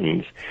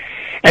sentence.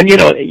 And,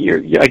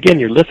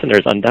 your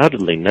listeners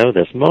undoubtedly know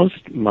this.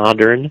 Most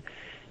modern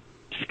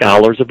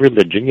scholars of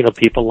religion,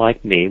 people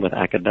like me with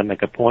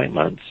academic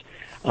appointments,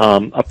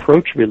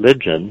 approach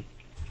religion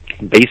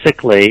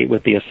basically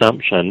with the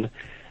assumption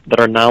that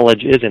our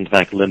knowledge is, in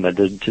fact,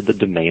 limited to the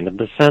domain of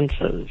the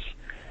senses.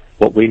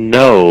 What we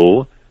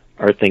know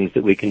are things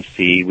that we can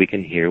see, we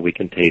can hear, we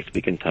can taste,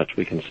 we can touch,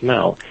 we can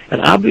smell.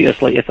 And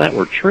obviously, if that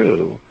were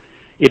true,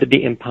 it would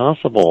be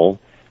impossible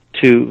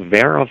to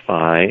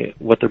verify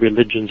what the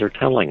religions are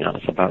telling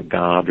us about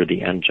God or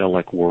the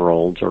angelic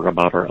worlds or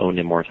about our own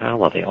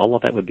immortality. All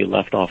of that would be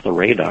left off the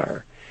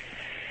radar.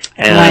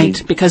 And,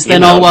 right, because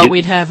then what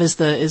we'd have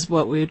is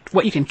what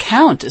you can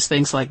count as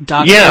things like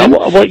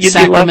doctrine,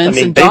 sacraments,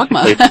 and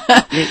dogma.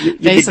 You'd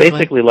be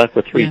basically left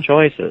with three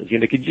choices. You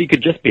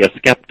could just be a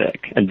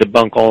skeptic and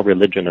debunk all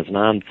religion as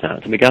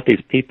nonsense. And we got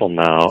these people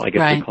now, I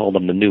guess we call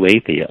them the new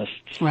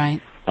atheists.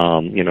 Right.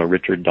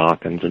 Richard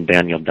Dawkins and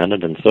Daniel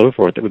Dennett and so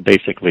forth, that would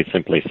basically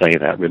simply say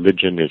that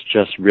religion is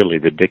just really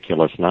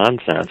ridiculous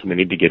nonsense, and we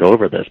need to get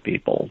over this,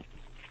 people.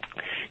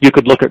 You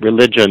could look at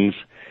religions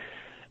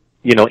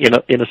in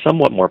a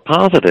somewhat more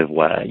positive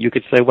way. You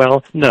could say,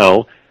 well,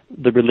 no,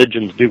 the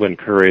religions do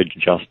encourage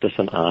justice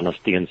and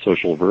honesty and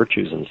social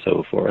virtues and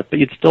so forth, but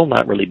you'd still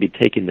not really be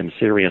taking them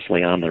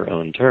seriously on their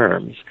own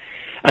terms.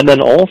 And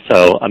then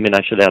also, I mean,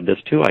 I should add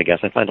this too, I guess.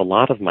 I find a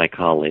lot of my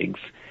colleagues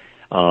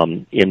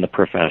in the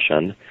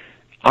profession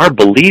are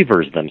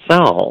believers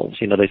themselves.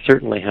 You know, they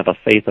certainly have a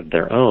faith of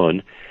their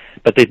own,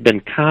 but they've been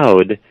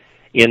cowed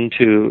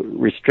into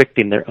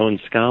restricting their own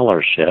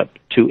scholarship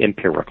to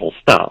empirical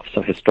stuff.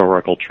 So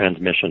historical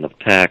transmission of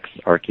texts,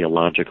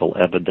 archaeological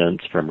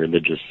evidence from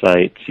religious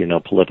sites, you know,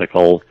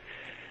 political,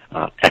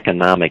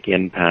 economic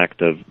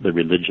impact of the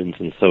religions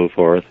and so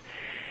forth.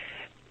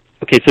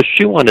 Okay, so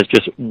Schuon is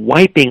just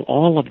wiping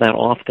all of that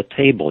off the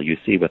table, you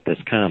see, with this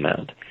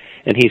comment.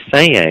 And he's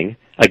saying,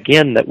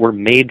 again, that we're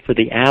made for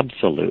the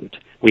absolute.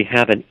 We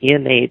have an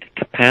innate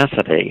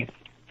capacity,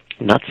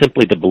 not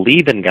simply to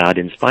believe in God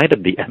in spite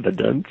of the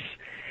evidence,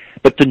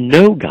 but to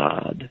know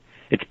God.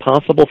 It's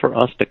possible for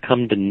us to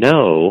come to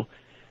know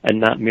and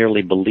not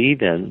merely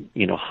believe in,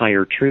 you know,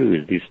 higher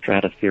truths, these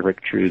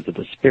stratospheric truths of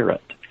the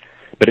Spirit.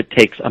 But it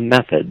takes a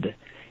method.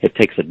 It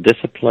takes a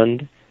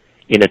disciplined,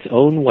 in its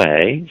own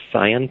way,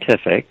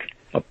 scientific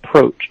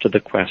approach to the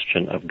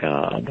question of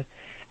God.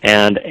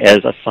 And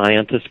as a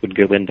scientist would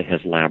go into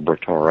his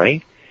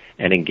laboratory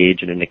and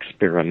engage in an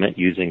experiment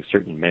using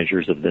certain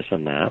measures of this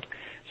and that,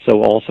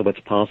 so also it's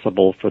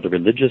possible for the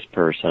religious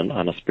person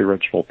on a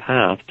spiritual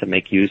path to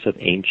make use of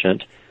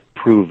ancient,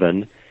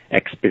 proven,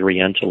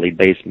 experientially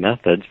based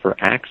methods for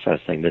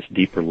accessing this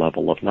deeper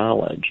level of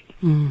knowledge.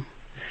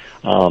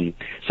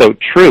 So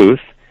truth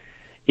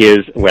is,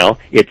 well,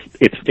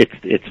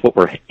 it's what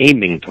we're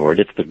aiming toward.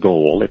 It's the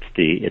goal.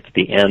 It's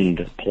the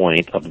end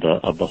point of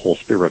the whole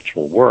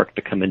spiritual work,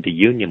 to come into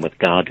union with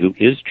God, who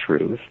is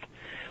truth.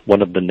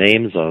 One of the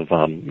names of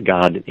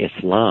God in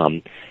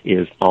Islam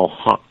is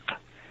Al-Haq.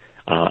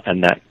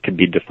 And that can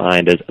be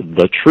defined as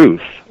the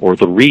truth or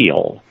the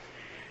real.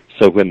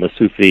 So when the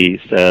Sufi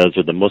says,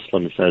 or the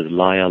Muslim says,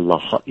 La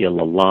ilaha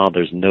illallah,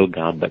 there's no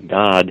God but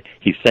God,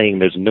 he's saying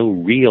there's no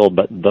real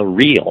but the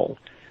real.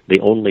 The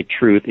only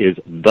truth is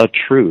the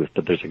truth,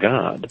 that there's a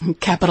God.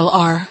 Capital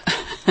R.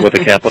 With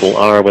a capital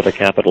R, with a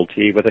capital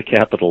T, with a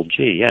capital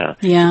G, yeah.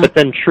 Yeah. But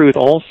then truth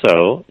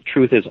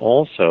is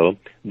also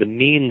the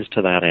means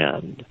to that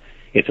end.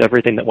 It's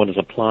everything that one is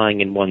applying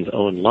in one's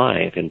own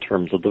life in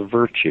terms of the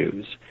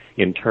virtues,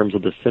 in terms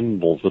of the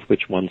symbols with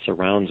which one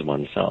surrounds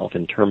oneself,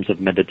 in terms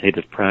of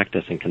meditative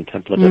practice and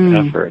contemplative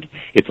effort.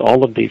 It's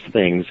all of these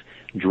things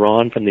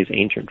drawn from these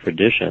ancient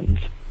traditions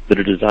that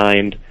are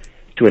designed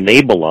to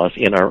enable us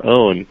in our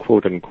own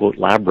quote-unquote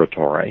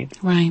laboratory,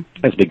 right,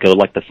 as we go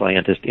like the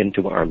scientist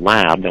into our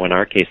lab. Now, in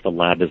our case, the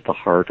lab is the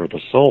heart or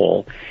the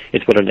soul.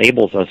 It's what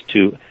enables us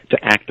to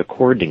act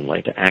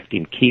accordingly, to act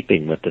in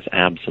keeping with this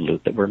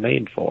absolute that we're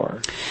made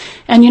for.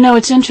 And, you know,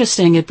 it's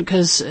interesting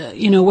because,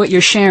 you know, what you're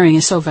sharing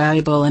is so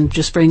valuable and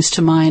just brings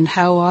to mind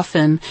how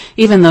often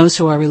even those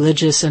who are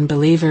religious and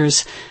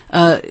believers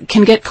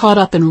can get caught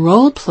up in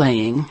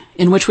role-playing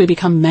in which we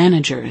become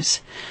managers.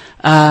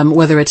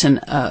 Whether it's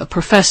a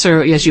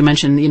professor, as you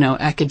mentioned, you know,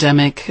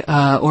 academic,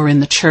 or in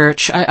the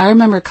church. I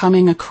remember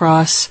coming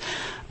across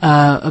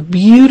a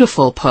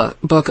beautiful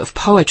book of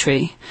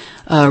poetry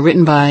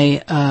written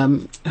by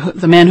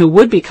the man who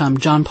would become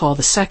John Paul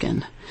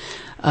II.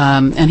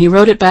 And he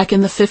wrote it back in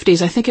the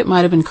 50s. I think it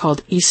might have been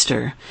called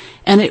Easter.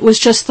 And it was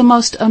just the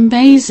most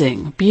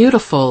amazing,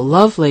 beautiful,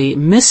 lovely,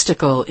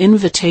 mystical,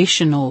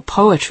 invitational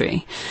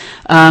poetry.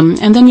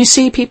 And then you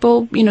see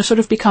people, you know, sort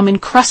of become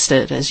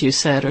encrusted, as you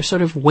said, or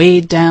sort of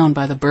weighed down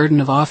by the burden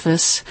of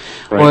office,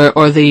 right,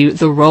 or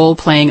the role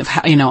playing of,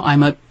 you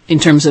know, in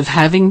terms of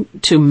having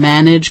to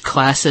manage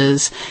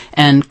classes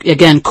and,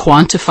 again,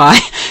 quantify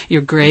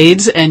your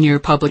grades and your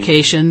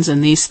publications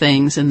and these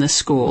things in the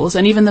schools,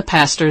 and even the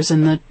pastors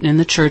in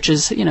the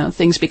churches. You know,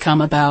 things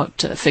become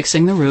about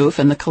fixing the roof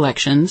and the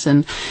collections,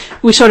 and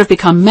we sort of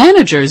become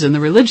managers in the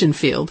religion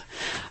field.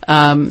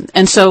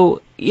 And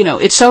so, you know,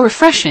 it's so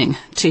refreshing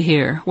to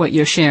hear what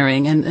you're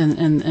sharing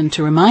and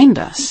to remind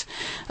us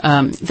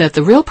that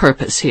the real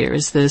purpose here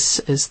is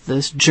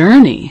this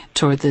journey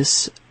toward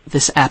this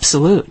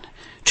absolute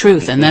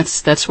truth, and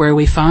that's where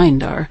we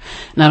find our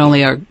not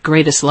only our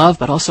greatest love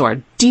but also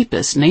our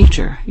deepest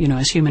nature, you know,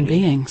 as human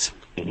beings.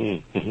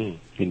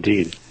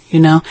 Indeed. You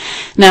know,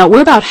 now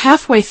we're about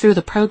halfway through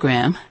the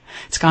program.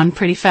 It's gone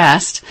pretty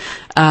fast,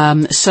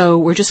 so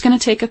we're just going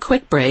to take a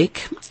quick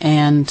break,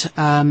 and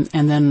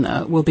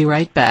then we'll be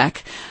right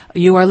back.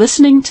 You are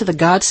listening to the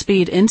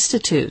Godspeed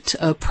Institute,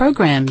 a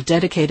program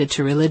dedicated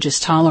to religious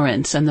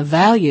tolerance and the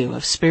value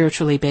of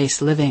spiritually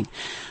based living.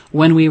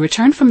 When we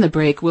return from the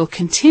break, we'll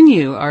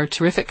continue our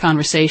terrific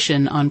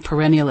conversation on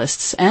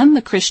perennialists and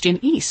the Christian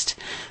East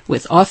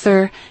with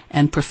author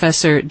and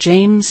Professor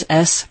James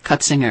S.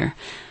 Cutsinger.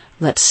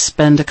 Let's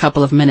spend a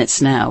couple of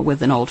minutes now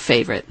with an old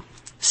favorite.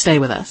 Stay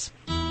with us.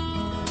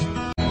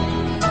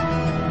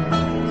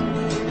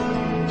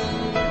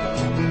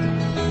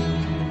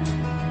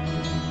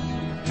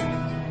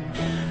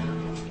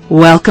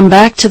 Welcome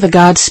back to the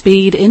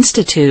Godspeed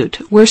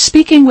Institute. We're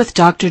speaking with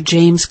Dr.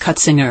 James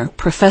Cutsinger,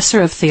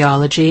 Professor of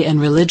Theology and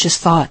Religious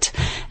Thought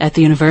at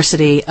the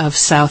University of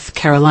South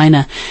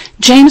Carolina.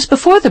 James,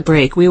 before the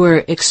break, we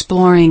were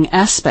exploring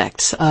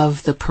aspects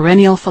of the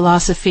perennial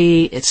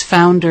philosophy, its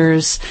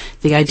founders,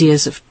 the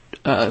ideas of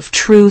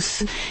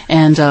truth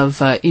and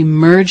of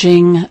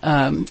emerging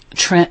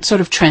sort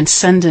of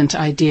transcendent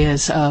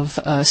ideas of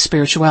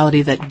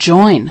spirituality that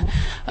join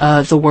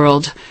the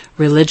world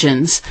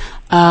religions.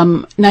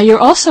 Now, you're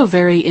also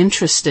very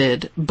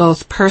interested,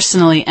 both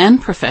personally and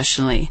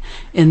professionally,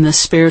 in the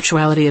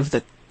spirituality of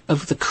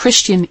the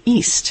Christian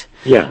East.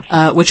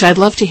 Yes. Which I'd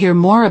love to hear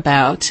more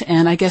about.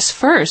 And I guess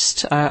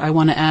first, I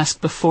want to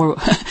ask before,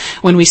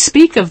 when we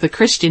speak of the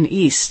Christian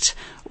East,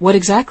 what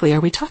exactly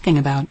are we talking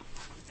about?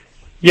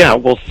 Yeah,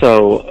 well,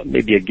 so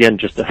maybe again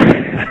just a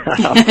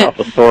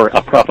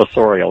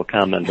professorial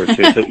comment or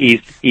two. So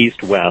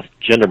east-west,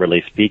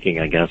 generally speaking,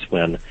 I guess,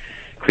 when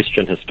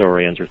Christian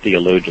historians or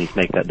theologians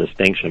make that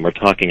distinction, we're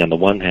talking on the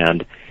one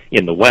hand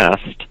in the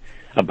West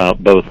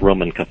about both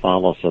Roman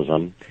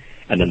Catholicism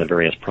and then the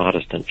various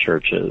Protestant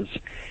churches.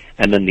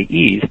 And then the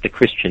East, the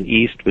Christian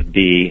East, would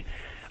be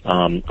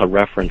a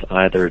reference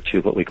either to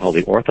what we call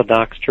the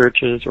Orthodox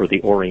churches or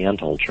the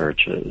Oriental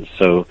churches.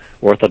 So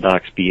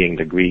Orthodox being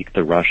the Greek,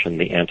 the Russian,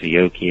 the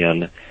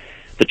Antiochian,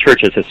 the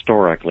churches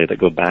historically that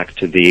go back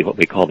to what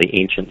we call the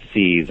ancient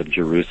sees of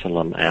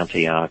Jerusalem,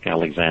 Antioch,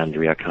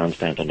 Alexandria,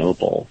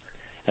 Constantinople.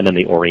 And then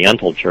the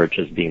Oriental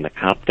churches being the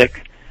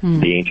Coptic,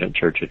 the ancient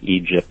church of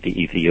Egypt,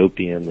 the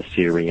Ethiopian, the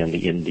Syrian,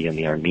 the Indian,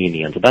 the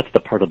Armenian. So that's the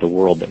part of the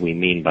world that we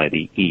mean by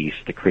the East,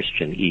 the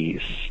Christian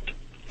East.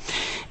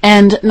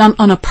 And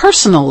on a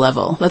personal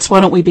level,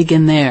 why don't we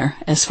begin there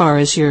as far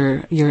as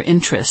your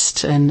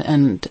interest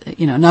and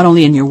not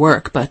only in your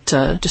work but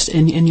just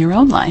in your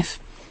own life.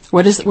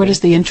 Where does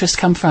the interest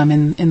come from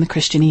in the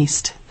Christian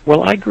East?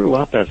 Well, I grew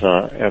up as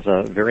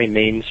a very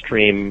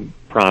mainstream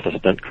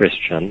Protestant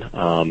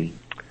Christian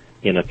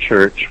in a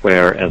church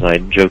where, as I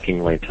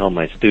jokingly tell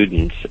my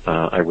students,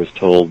 I was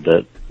told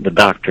that the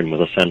doctrine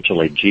was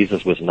essentially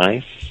Jesus was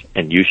nice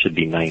and you should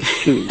be nice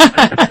too. Well,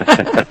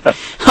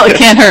 it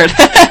can't hurt.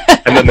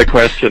 And then the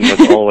question was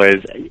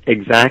always,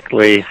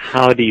 exactly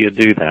how do you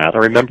do that? I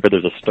remember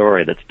there's a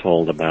story that's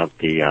told about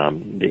the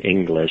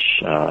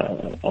English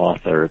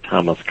author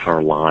Thomas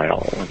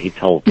Carlyle, and he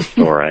tells the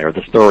story, or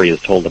the story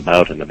is told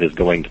about him of his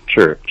going to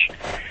church,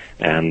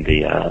 and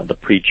the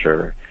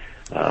preacher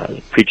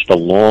preached a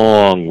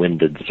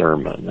long-winded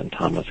sermon, and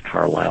Thomas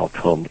Carlyle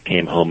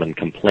came home and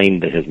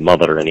complained to his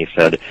mother, and he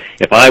said,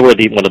 if I were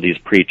one of these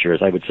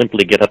preachers, I would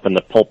simply get up in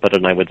the pulpit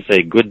and I would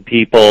say, good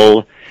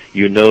people,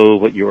 you know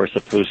what you are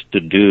supposed to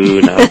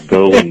do, now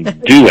go and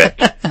do it.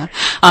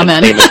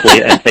 Amen.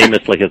 And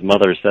famously his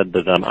mother said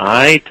to them,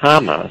 aye,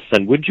 Thomas,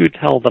 and would you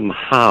tell them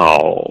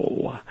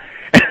how?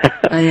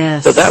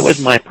 Yes. So that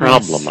was my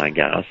problem, I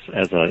guess,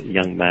 as a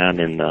young man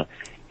in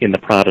the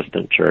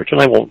Protestant church, and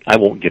I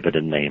won't give it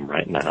a name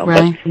right now.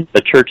 Right. But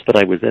the church that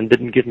I was in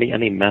didn't give me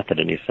any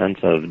method, any sense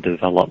of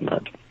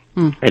development,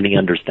 any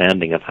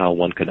understanding of how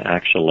one could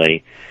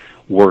actually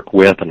work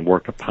with and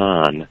work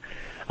upon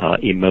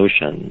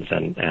emotions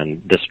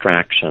and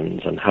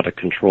distractions and how to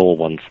control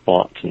one's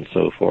thoughts and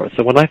so forth.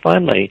 So when I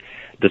finally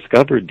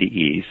discovered the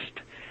East,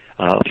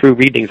 through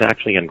readings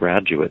actually in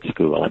graduate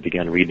school, I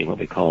began reading what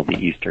we call the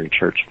Eastern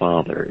Church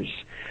Fathers.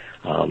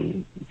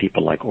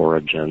 People like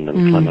Origen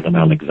and Clement of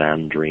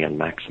Alexandria and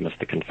Maximus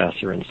the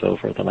Confessor and so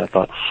forth. And I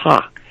thought,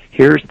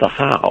 here's the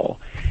how.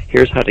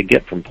 Here's how to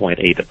get from point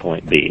A to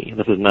point B.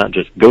 This is not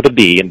just go to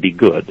B and be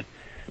good,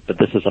 but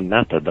this is a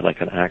method that I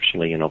can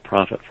actually,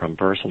 profit from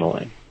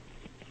personally.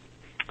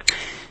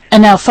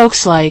 And now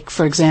folks like,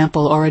 for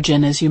example,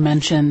 Origen, as you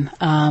mentioned,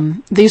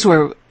 these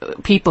were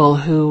people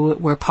who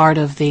were part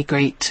of the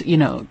great,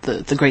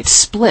 the great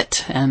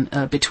split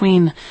and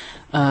between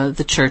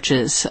the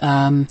churches.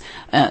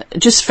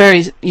 Just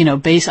very,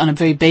 based on a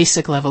very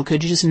basic level,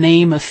 could you just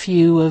name a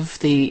few of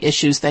the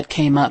issues that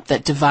came up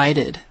that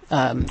divided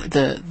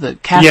the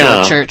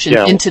Catholic Church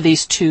into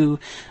these two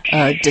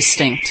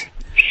distinct?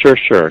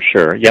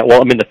 Sure. Yeah,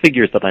 well, the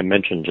figures that I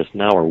mentioned just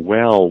now are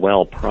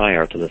well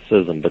prior to the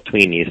schism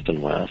between East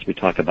and West. We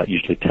talk about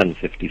usually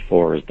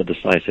 1054 as the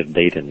decisive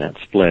date in that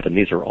split, and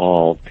these are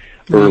all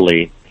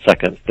early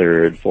 2nd,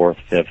 3rd, 4th,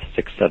 5th,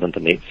 6th, 7th,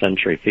 and 8th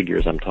century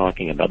figures I'm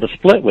talking about. The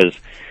split was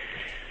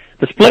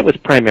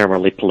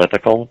primarily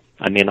political.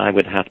 I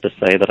would have to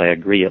say that I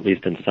agree, at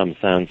least in some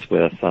sense,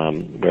 with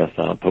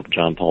Pope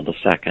John Paul II,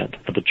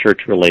 that the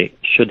Church really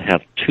should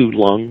have two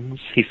lungs,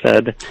 he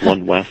said,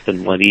 one west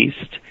and one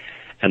east.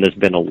 And there's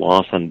been a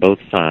loss on both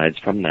sides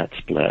from that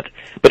split.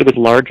 But it was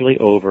largely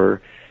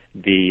over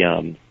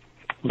the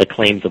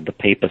claims of the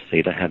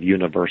papacy to have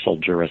universal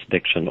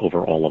jurisdiction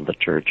over all of the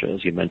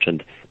churches. You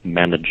mentioned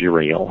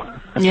managerial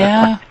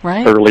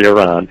earlier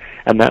on.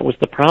 And that was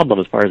the problem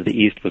as far as the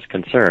East was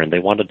concerned. They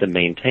wanted to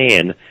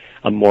maintain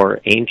a more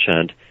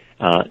ancient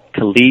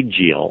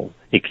collegial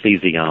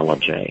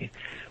ecclesiology,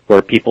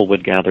 where people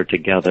would gather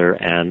together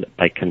and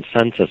by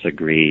consensus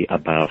agree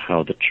about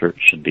how the church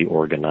should be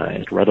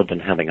organized, rather than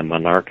having a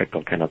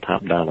monarchical kind of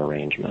top-down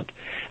arrangement.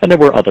 And there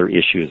were other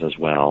issues as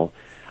well.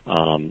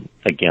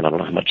 Again, I don't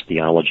know how much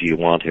theology you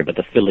want here, but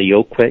the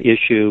filioque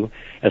issue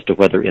as to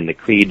whether in the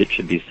creed it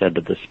should be said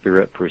that the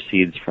Spirit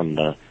proceeds from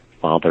the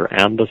Father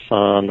and the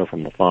Son, or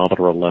from the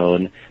Father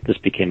alone. This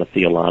became a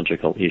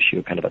theological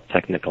issue, kind of a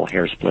technical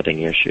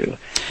hair-splitting issue.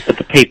 But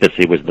the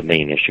papacy was the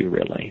main issue,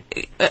 really.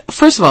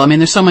 First of all, I mean,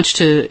 there's so much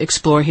to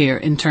explore here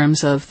in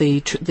terms of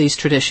these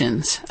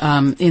traditions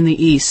in the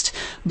East.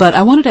 But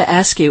I wanted to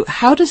ask you,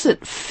 how does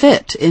it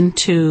fit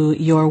into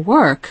your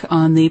work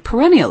on the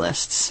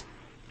Perennialists?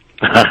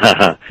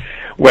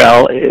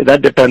 Well,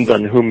 that depends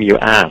on whom you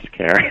ask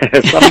here.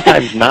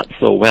 Sometimes not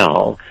so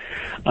well.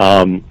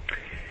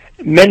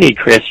 Many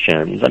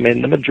Christians, I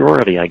mean, the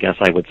majority, I guess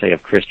I would say,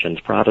 of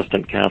Christians,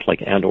 Protestant,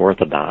 Catholic, and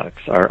Orthodox,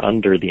 are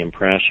under the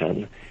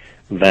impression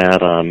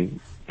that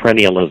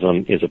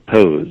perennialism is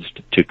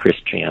opposed to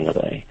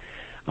Christianity.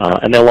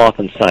 And they'll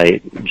often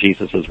cite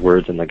Jesus'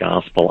 words in the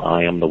Gospel,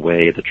 I am the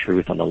way, the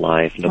truth, and the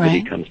life.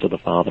 Nobody comes to the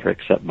Father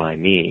except by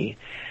me.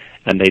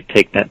 And they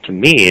take that to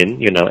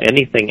mean,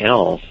 anything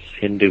else,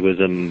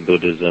 Hinduism,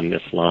 Buddhism,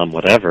 Islam,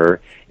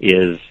 whatever,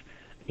 is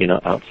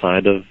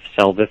outside of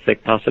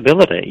salvific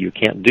possibility. You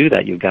can't do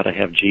that. You've got to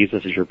have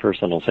Jesus as your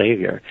personal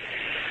Savior.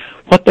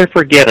 What they're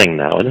forgetting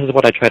now, and this is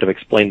what I try to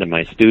explain to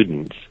my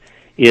students,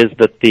 is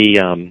that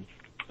the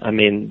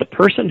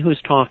person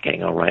who's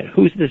talking, all right,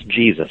 who's this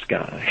Jesus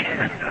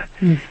guy?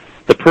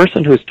 The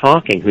person who's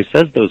talking, who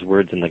says those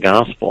words in the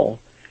Gospel,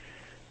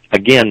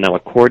 again, now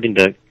according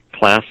to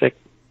classic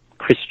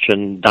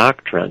Christian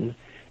doctrine,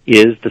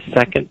 is the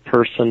second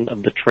person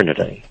of the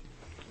Trinity,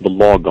 the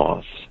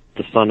Logos,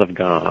 the Son of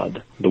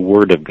God, the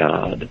Word of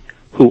God,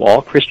 who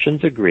all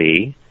Christians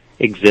agree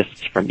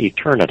exists from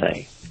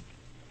eternity.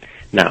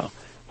 Now,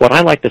 what I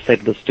like to say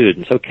to the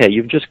students, okay,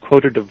 you've just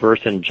quoted a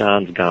verse in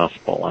John's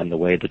Gospel, I'm the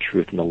way, the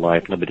truth, and the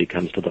life, nobody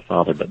comes to the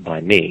Father but by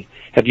me.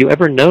 Have you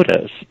ever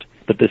noticed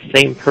that the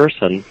same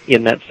person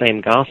in that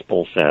same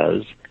Gospel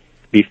says,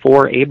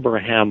 before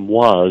Abraham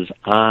was,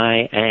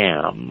 I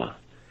am?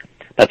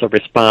 That's a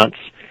response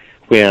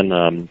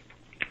when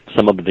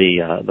some of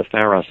the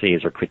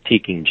Pharisees are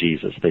critiquing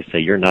Jesus. They say,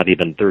 you're not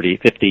even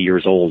 50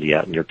 years old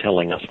yet, and you're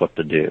telling us what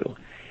to do.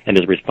 And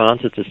his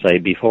response is to say,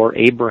 before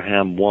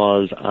Abraham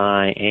was,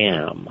 I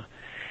am.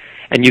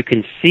 And you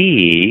can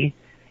see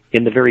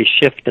in the very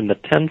shift in the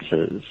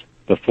tenses,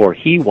 before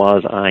he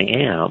was, I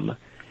am,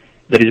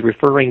 that he's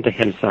referring to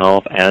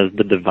himself as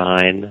the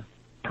divine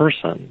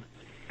person.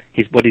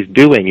 What he's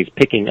doing, he's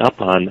picking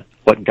up on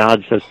what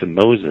God says to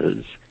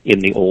Moses in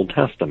the Old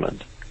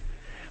Testament.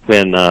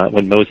 When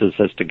Moses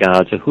says to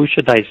God, so who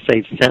should I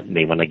say sent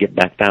me when I get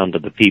back down to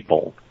the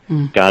people?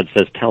 God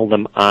says, tell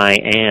them I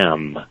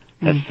am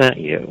has sent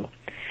you.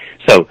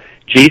 So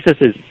Jesus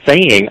is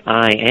saying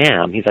I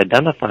am. He's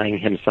identifying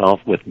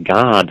himself with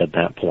God at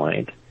that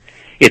point.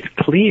 It's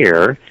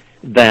clear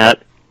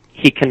that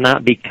he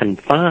cannot be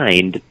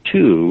confined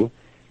to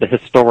the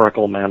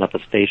historical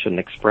manifestation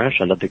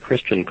expression that the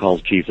Christian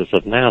calls Jesus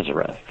of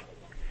Nazareth.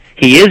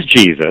 He is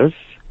Jesus,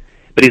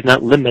 but he's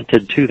not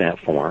limited to that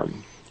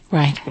form.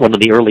 Right. One of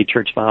the early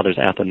church fathers,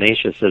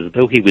 Athanasius, says,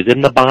 though he was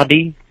in the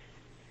body,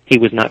 he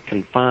was not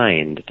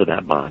confined to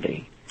that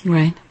body.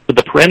 Right. But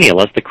the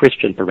perennialist, the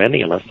Christian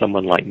perennialist,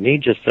 someone like me,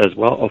 just says,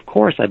 well, of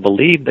course I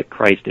believe that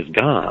Christ is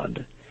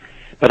God,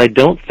 but I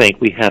don't think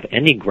we have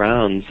any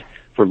grounds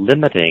for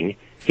limiting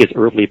his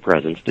earthly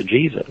presence to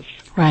Jesus.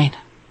 Right.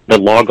 The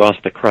Logos,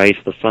 the Christ,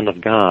 the Son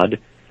of God,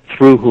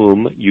 through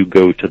whom you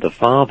go to the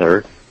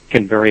Father,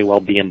 can very well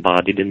be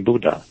embodied in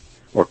Buddha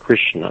or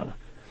Krishna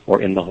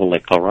or in the Holy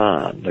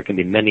Quran. There can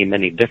be many,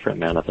 many different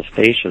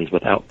manifestations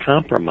without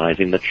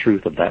compromising the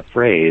truth of that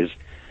phrase,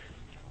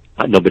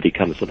 nobody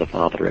comes to the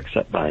Father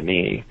except by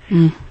me.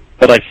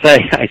 But I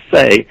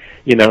say,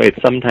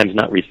 it's sometimes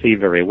not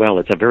received very well.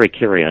 It's a very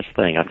curious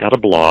thing. I've got a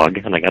blog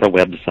and I got a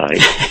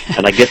website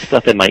and I get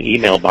stuff in my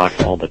email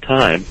box all the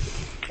time.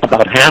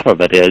 About half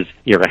of it is,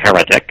 you're a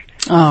heretic.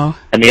 Oh.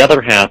 And the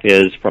other half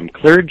is from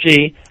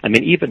clergy. I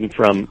mean, even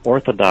from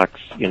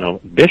Orthodox,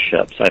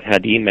 bishops. I've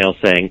had emails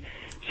saying,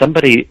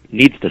 somebody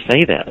needs to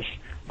say this.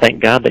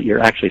 Thank God that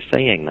you're actually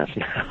saying this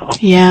now.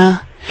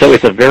 Yeah. So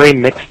it's a very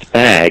mixed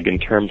bag in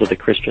terms of the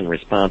Christian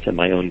response in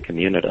my own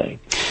community.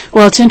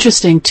 Well, it's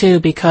interesting,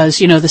 too, because,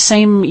 the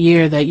same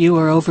year that you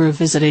were over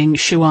visiting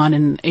Shuan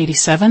in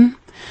 87,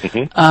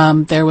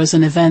 there was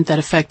an event that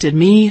affected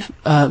me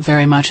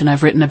very much, and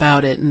I've written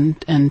about it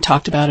and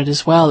talked about it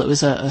as well. It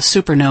was a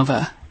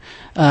supernova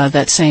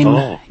that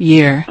same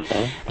year.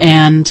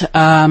 And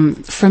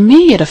for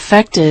me, it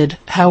affected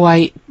how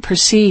I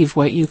perceive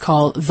what you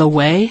call the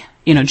way.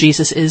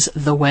 Jesus is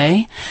the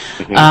way,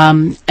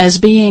 as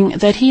being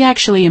that he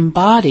actually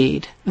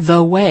embodied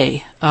the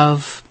way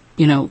of,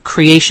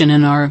 creation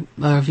in our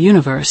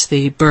universe,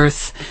 the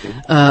birth,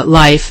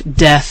 life,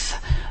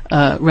 death,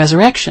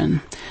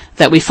 resurrection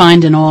that we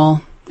find in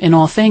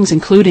all things,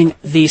 including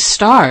these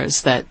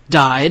stars that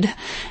died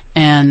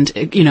and,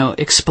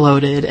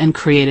 exploded and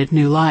created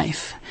new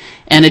life.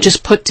 And it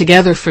just put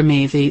together for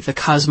me the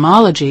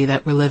cosmology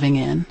that we're living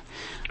in.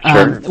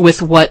 Sure.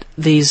 With what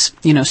these,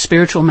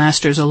 spiritual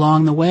masters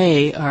along the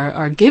way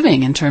are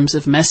giving in terms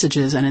of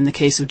messages, and in the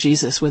case of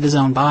Jesus, with his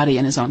own body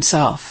and his own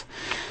self.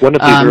 One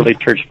of these early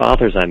church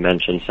fathers I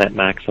mentioned, St.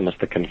 Maximus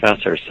the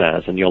Confessor,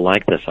 says, and you'll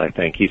like this, I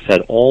think, he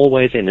said,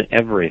 always in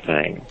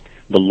everything,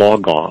 the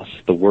Logos,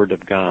 the Word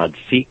of God,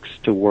 seeks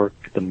to work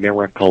the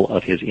miracle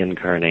of his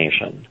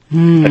incarnation.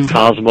 The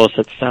cosmos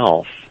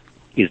itself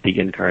is the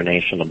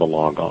incarnation of the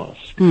Logos.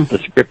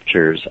 The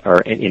Scriptures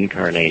are an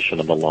incarnation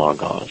of the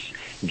Logos.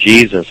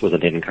 Jesus was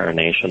an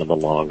incarnation of the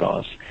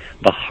Logos.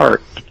 The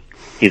heart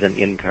is an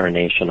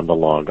incarnation of the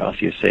Logos,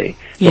 you see.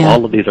 So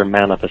all of these are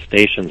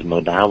manifestations,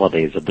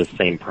 modalities of the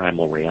same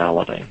primal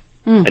reality.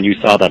 And you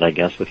saw that, I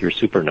guess, with your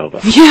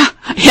supernova. Yeah,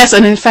 yes,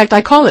 and in fact,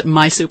 I call it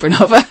my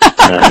supernova.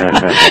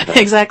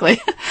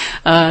 Exactly.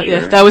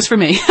 Yeah, that was for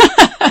me.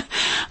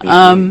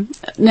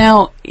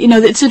 Now,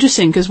 it's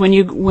interesting because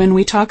when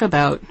we talk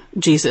about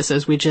Jesus,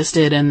 as we just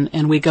did,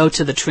 and we go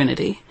to the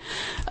Trinity,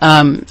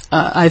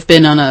 I've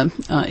been on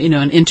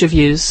in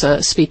interviews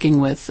speaking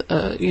with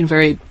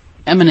very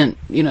eminent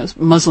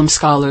Muslim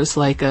scholars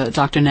like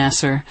Dr.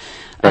 Nasser,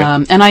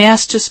 Right. and I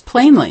asked just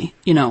plainly,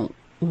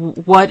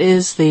 what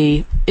is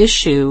the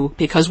issue?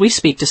 Because we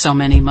speak to so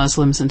many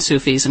Muslims and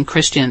Sufis and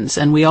Christians,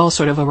 and we all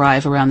sort of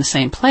arrive around the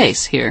same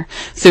place here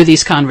through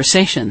these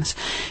conversations.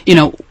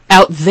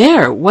 Out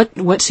there,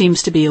 what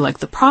seems to be like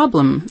the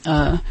problem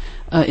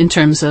in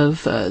terms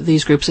of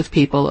these groups of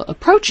people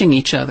approaching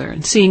each other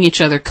and seeing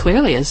each other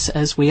clearly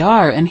as we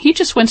are? And he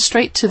just went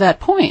straight to that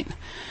point.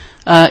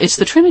 It's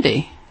the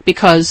Trinity,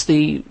 because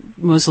the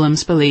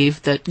Muslims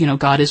believe that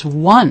God is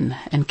one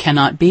and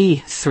cannot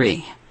be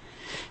three,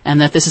 and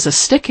that this is a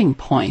sticking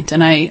point.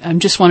 And I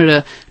just wanted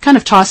to kind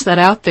of toss that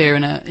out there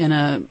in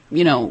a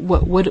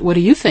what do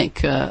you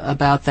think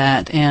about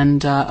that?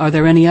 And are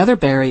there any other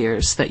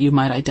barriers that you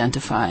might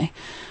identify?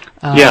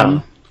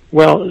 Yeah.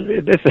 Well,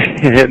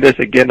 this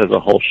again is a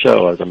whole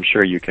show, as I'm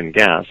sure you can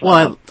guess.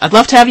 Well, I'd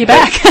love to have you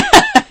back.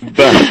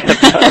 But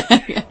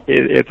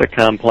it's a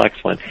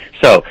complex one.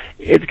 So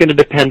it's going to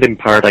depend in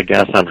part, I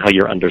guess, on how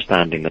you're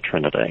understanding the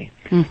Trinity.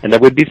 And there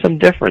would be some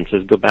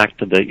differences. Go back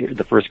to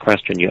the first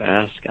question you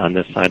asked on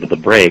this side of the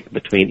break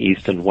between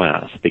East and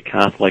West. The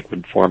Catholic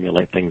would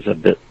formulate things a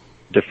bit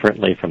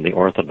differently from the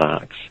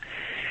Orthodox.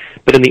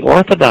 But in the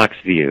Orthodox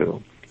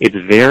view, it's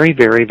very,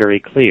 very, very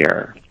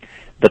clear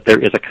that there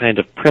is a kind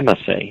of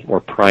primacy or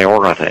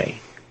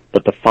priority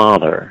that the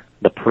Father,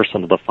 the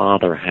person of the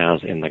Father,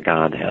 has in the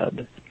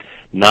Godhead.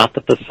 Not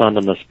that the Son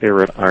and the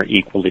Spirit are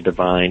equally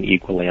divine,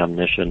 equally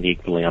omniscient,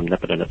 equally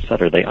omnipotent,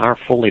 etc. They are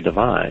fully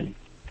divine,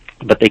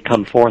 but they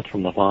come forth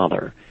from the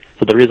Father.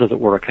 So there is, as it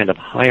were, a kind of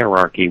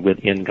hierarchy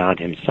within God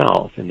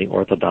himself in the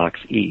Orthodox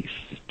East.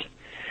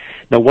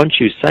 Now, once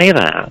you say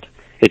that,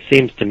 it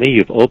seems to me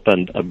you've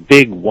opened a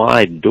big,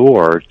 wide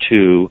door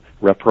to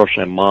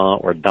rapprochement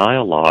or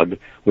dialogue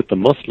with the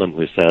Muslim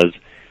who says,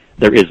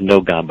 there is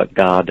no God but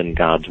God and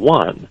God's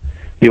one.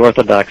 The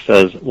Orthodox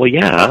says, well,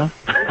 yeah,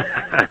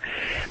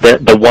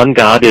 the one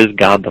God is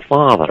God the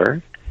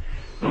Father,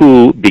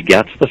 who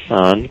begets the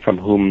Son, from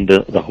whom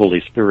the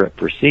Holy Spirit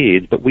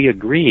proceeds, but we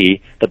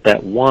agree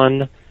that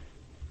one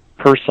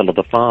person of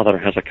the Father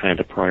has a kind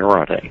of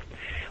priority.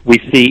 We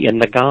see in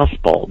the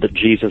Gospel that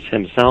Jesus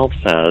himself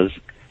says,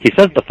 he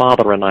says the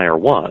Father and I are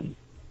one,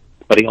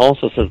 but he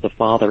also says the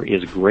Father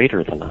is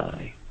greater than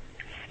I.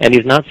 And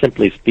he's not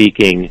simply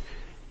speaking,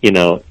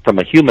 from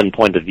a human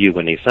point of view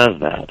when he says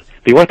that.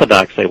 The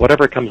Orthodox say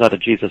whatever comes out of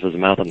Jesus'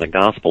 mouth in the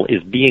Gospel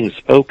is being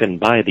spoken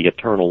by the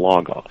eternal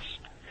Logos.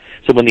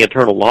 So when the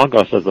eternal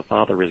Logos says the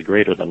Father is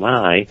greater than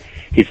I,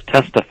 he's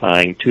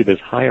testifying to this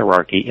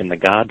hierarchy in the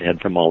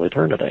Godhead from all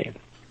eternity.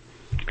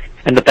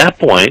 And at that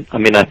point,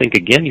 I think,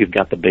 again, you've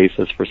got the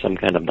basis for some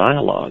kind of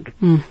dialogue.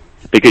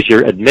 Because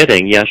you're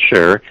admitting, yes,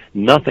 sure,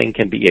 nothing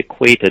can be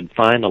equated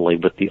finally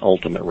with the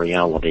ultimate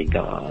reality,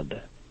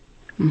 God.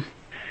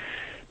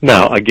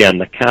 Now, again,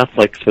 the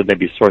Catholics would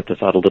maybe sort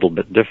this out a little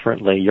bit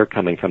differently. You're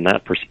coming from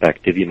that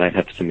perspective. You might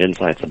have some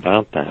insights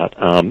about that.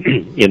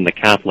 In the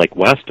Catholic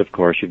West, of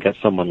course, you've got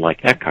someone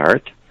like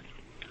Eckhart,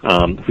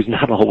 who's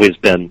not always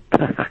been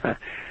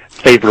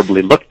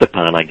favorably looked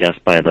upon, I guess,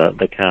 by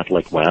the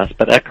Catholic West.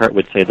 But Eckhart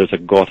would say there's a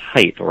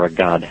Gottheit, or a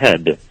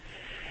Godhead.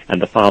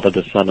 And the Father,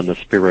 the Son, and the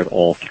Spirit,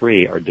 all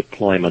three, are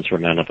deployments or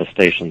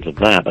manifestations of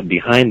that. But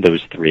behind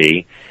those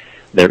three,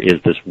 there is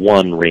this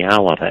one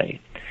reality.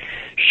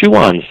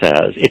 Schuon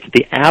says it's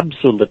the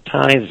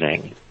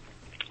absolutizing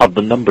of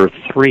the number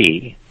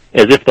three,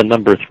 as if the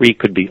number three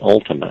could be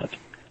ultimate,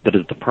 that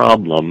is the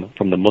problem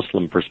from the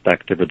Muslim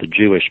perspective or the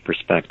Jewish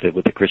perspective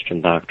with the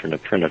Christian doctrine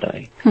of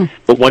Trinity.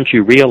 But once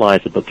you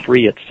realize that the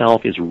three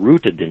itself is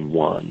rooted in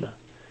one,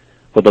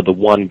 whether the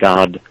one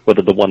God,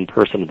 whether the one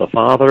person of the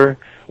Father,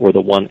 or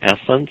the one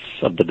essence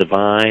of the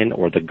divine,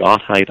 or the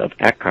Gottheit of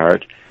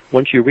Eckhart,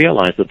 once you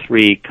realize that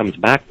three comes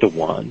back to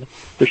one,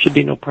 there should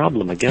be no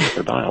problem again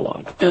for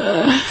dialogue.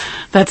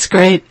 That's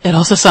great. It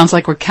also sounds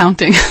like we're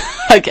counting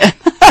again.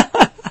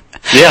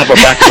 Yeah, we're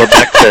back to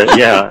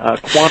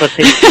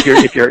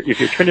quantitative. If your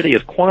Trinity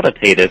is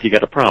quantitative, you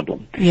got a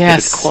problem. Yes.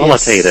 If it's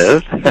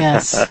qualitative,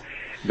 yes.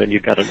 then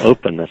you've got an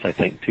openness, I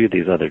think, to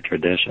these other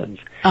traditions.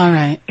 All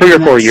right. 3 or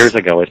 4 years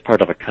ago, as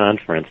part of a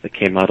conference that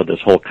came out of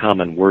this whole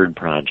Common Word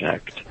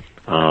project,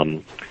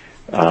 there's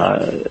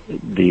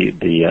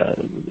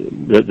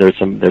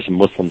some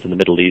Muslims in the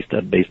Middle East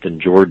based in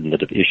Jordan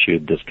that have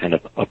issued this kind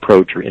of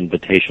approach or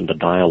invitation to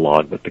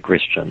dialogue with the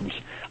Christians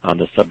on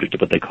the subject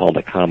of what they call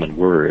the Common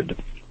Word.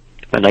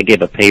 And I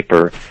gave a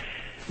paper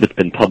that's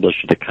been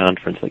published at a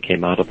conference that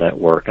came out of that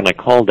work, and I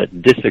called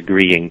it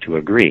Disagreeing to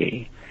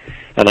Agree.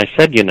 And I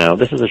said,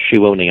 this is a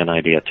Schuonian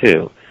idea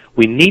too.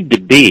 We need to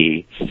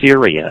be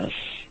serious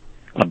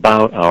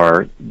about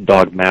our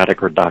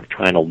dogmatic or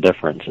doctrinal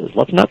differences.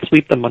 Let's not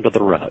sweep them under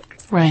the rug.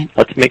 Right.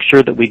 Let's make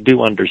sure that we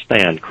do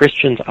understand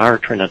Christians are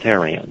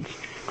Trinitarians.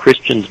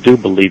 Christians do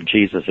believe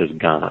Jesus is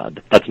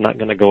God. That's not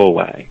going to go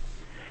away.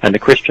 And the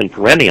Christian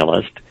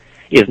perennialist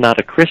is not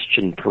a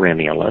Christian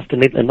perennialist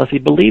unless he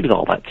believes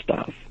all that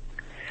stuff.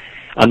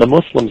 On the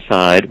Muslim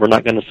side, we're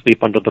not going to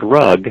sweep under the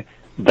rug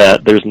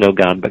that there's no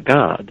God but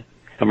God.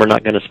 And we're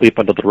not going to sweep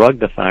under the rug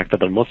the fact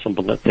that a Muslim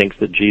thinks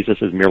that Jesus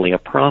is merely a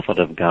prophet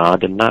of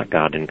God and not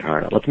God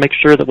incarnate. Let's make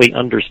sure that we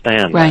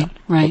understand that.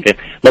 Right. Okay?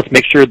 Let's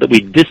make sure that we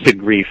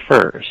disagree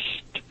first.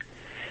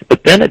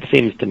 But then it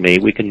seems to me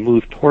we can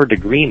move toward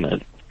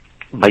agreement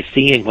by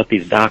seeing what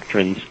these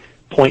doctrines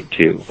point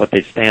to, what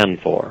they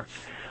stand for,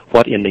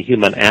 what in the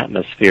human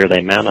atmosphere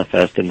they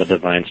manifest in the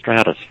divine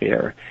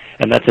stratosphere.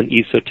 And that's an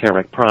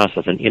esoteric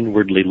process, an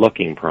inwardly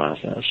looking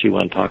process.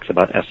 Schuon talks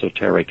about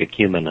esoteric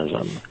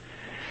ecumenism.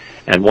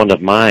 And one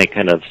of my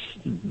kind of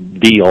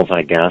deals,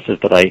 I guess, is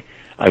that I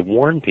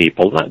warn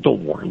people,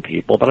 don't warn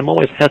people, but I'm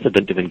always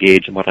hesitant to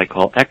engage in what I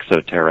call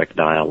exoteric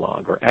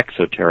dialogue or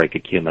exoteric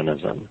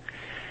ecumenism,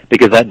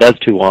 because that does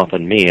too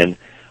often mean,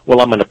 well,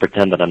 I'm going to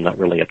pretend that I'm not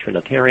really a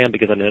Trinitarian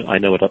because I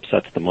know it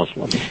upsets the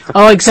Muslims.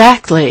 Oh,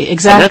 exactly. And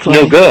that's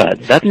no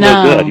good. That's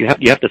no good.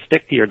 You have to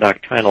stick to your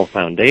doctrinal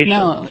foundation.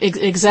 No,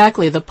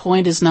 exactly. The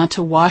point is not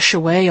to wash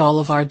away all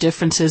of our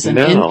differences and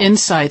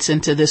insights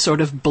into this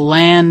sort of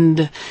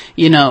bland,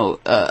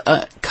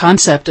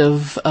 concept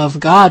of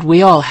God.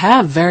 We all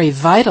have very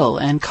vital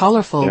and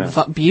colorful,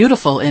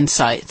 beautiful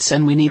insights,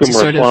 and we need to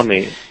sort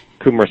of...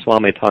 Kumar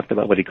Swami talked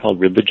about what he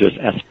called religious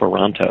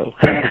Esperanto.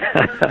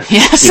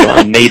 Yes.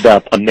 A made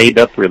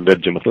up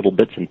religion with little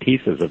bits and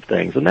pieces of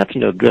things, and that's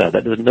no good.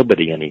 That does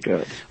nobody any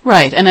good.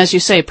 Right, and as you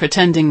say,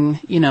 pretending,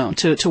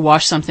 to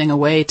wash something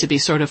away to be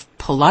sort of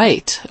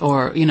polite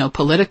or,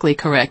 politically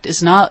correct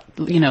is not,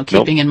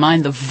 keeping in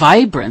mind the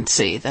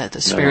vibrancy that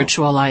the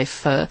spiritual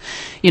life,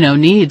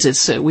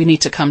 needs. We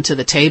need to come to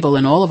the table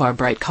in all of our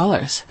bright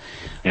colors.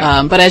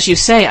 Yeah. But as you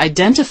say,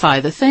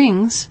 identify the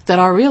things that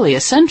are really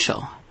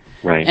essential.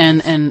 Right.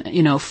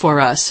 And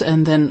for us,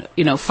 and then,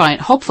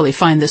 hopefully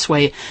find this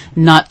way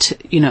not,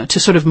 to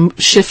sort of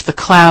shift the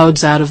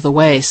clouds out of the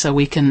way so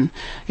we can,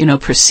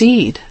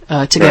 proceed,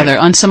 together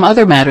on some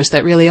other matters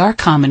that really are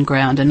common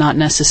ground and not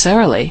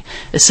necessarily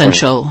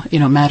essential,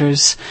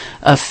 matters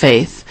of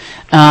faith.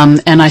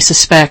 And I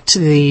suspect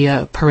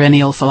the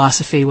perennial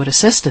philosophy would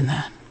assist in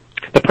that.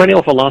 The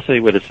perennial philosophy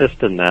would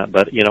assist in that,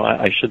 but,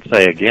 I should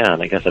say again,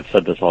 I guess I've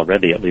said this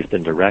already, at least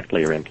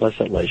indirectly or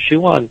implicitly,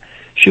 Schuon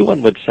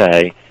would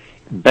say,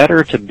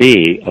 better to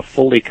be a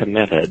fully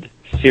committed,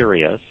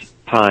 serious,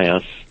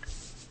 pious,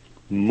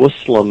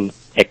 Muslim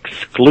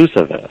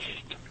exclusivist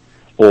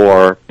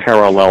or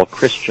parallel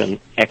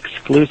Christian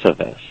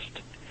exclusivist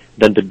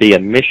than to be a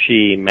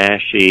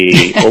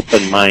mishy-mashy,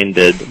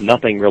 open-minded,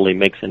 nothing really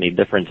makes any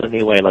difference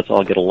anyway, let's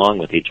all get along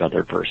with each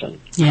other person.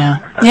 Yeah.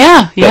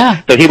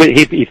 So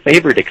he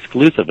favored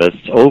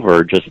exclusivists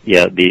over just,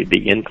 the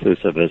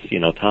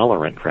inclusivist,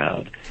 tolerant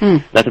crowd.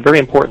 That's a very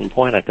important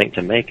point, I think,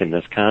 to make in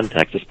this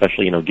context,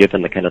 especially,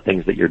 given the kind of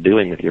things that you're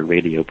doing with your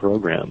radio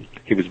program.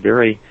 He was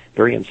very,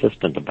 very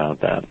insistent about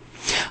that.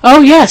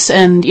 Oh, yes,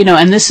 and,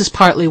 and this is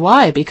partly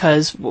why,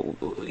 because,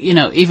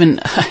 even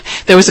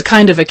there was a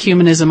kind of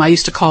ecumenism I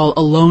used to call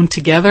alone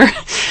together,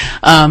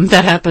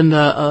 that happened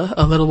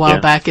a little while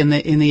back in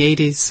the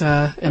 80s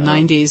and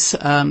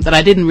 90s, that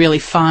I didn't really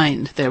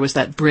find. There was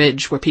that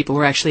bridge where people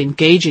were actually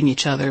engaging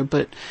each other,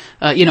 but,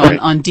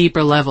 on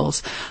deeper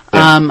levels.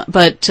 Yeah.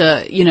 But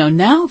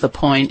now the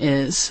point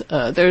is,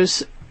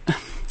 there's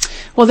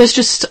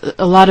just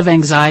a lot of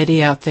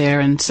anxiety out there,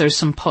 and there's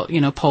some,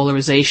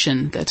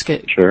 polarization that's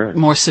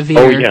more severe.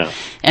 Oh, yeah.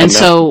 And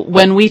so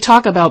when we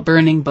talk about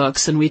burning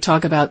books and we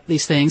talk about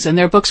these things, and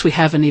they're books we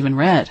haven't even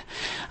read,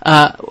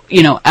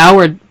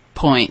 our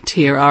point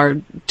here, our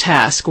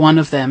task, one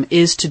of them,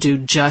 is to do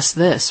just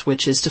this,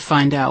 which is to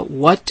find out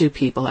what do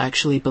people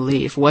actually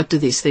believe, what do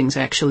these things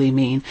actually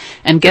mean,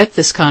 and get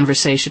this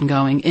conversation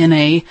going in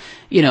a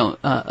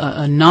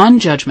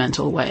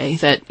non-judgmental way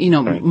that,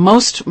 right.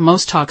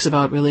 most talks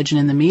about religion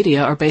in the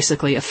media are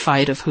basically a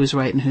fight of who's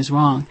right and who's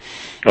wrong.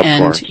 Of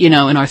course. In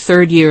our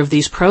third year of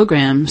these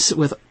programs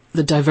with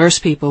the diverse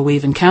people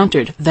we've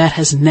encountered, that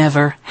has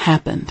never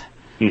happened.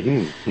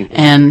 Mm-hmm.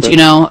 And,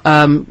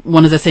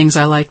 one of the things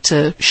I like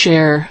to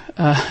share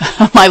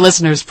my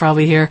listeners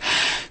probably hear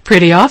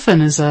pretty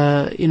often is,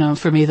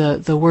 for me,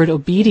 the word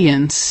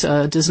obedience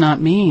does not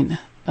mean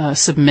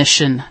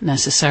submission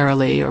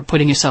necessarily, or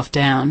putting yourself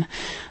down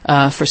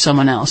for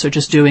someone else, or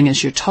just doing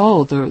as you're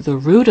told. The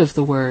root of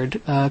the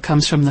word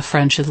comes from the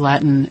French and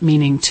Latin,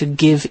 meaning to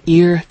give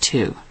ear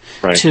to,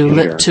 right,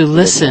 to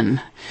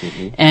listen.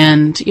 Mm-hmm.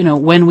 And,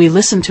 when we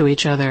listen to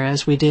each other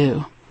as we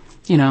do,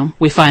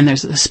 we find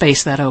there's a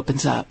space that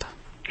opens up.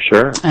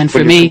 Sure. And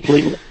for me,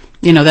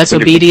 that's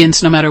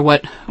obedience no matter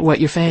what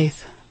your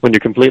faith. When you're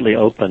completely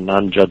open,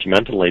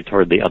 non-judgmentally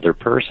toward the other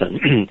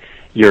person,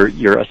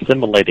 you're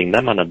assimilating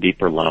them on a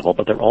deeper level,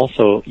 but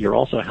you're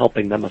also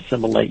helping them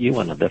assimilate you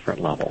on a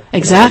different level.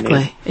 Exactly. You know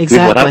what I mean?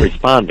 Exactly. Without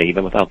responding,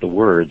 even without the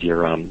words,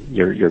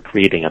 you're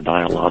creating a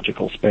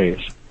dialogical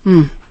space.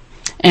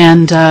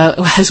 And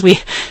as we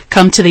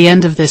come to the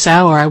end of this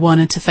hour, I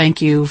wanted to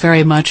thank you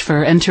very much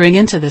for entering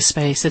into this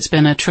space. It's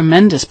been a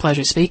tremendous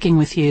pleasure speaking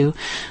with you,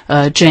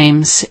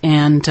 James.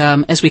 And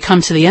as we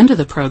come to the end of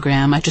the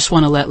program, I just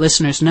want to let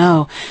listeners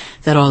know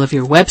that all of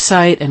your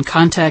website and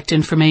contact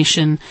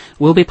information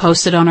will be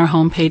posted on our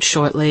homepage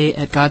shortly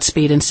at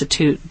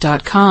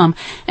GodspeedInstitute.com.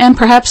 And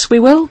perhaps we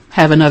will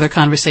have another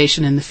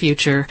conversation in the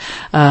future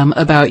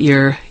about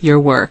your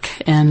work.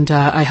 And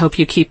I hope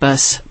you keep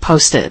us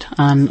posted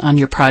on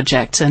your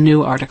projects and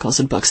new articles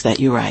and books that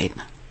you write.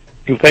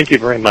 Well, thank you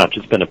very much.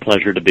 It's been a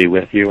pleasure to be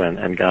with you,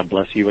 and God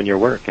bless you and your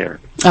work here.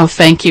 Oh,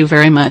 thank you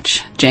very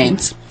much,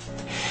 James.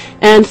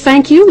 And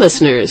thank you,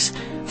 listeners,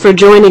 for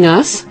joining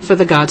us for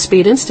the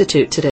Godspeed Institute today.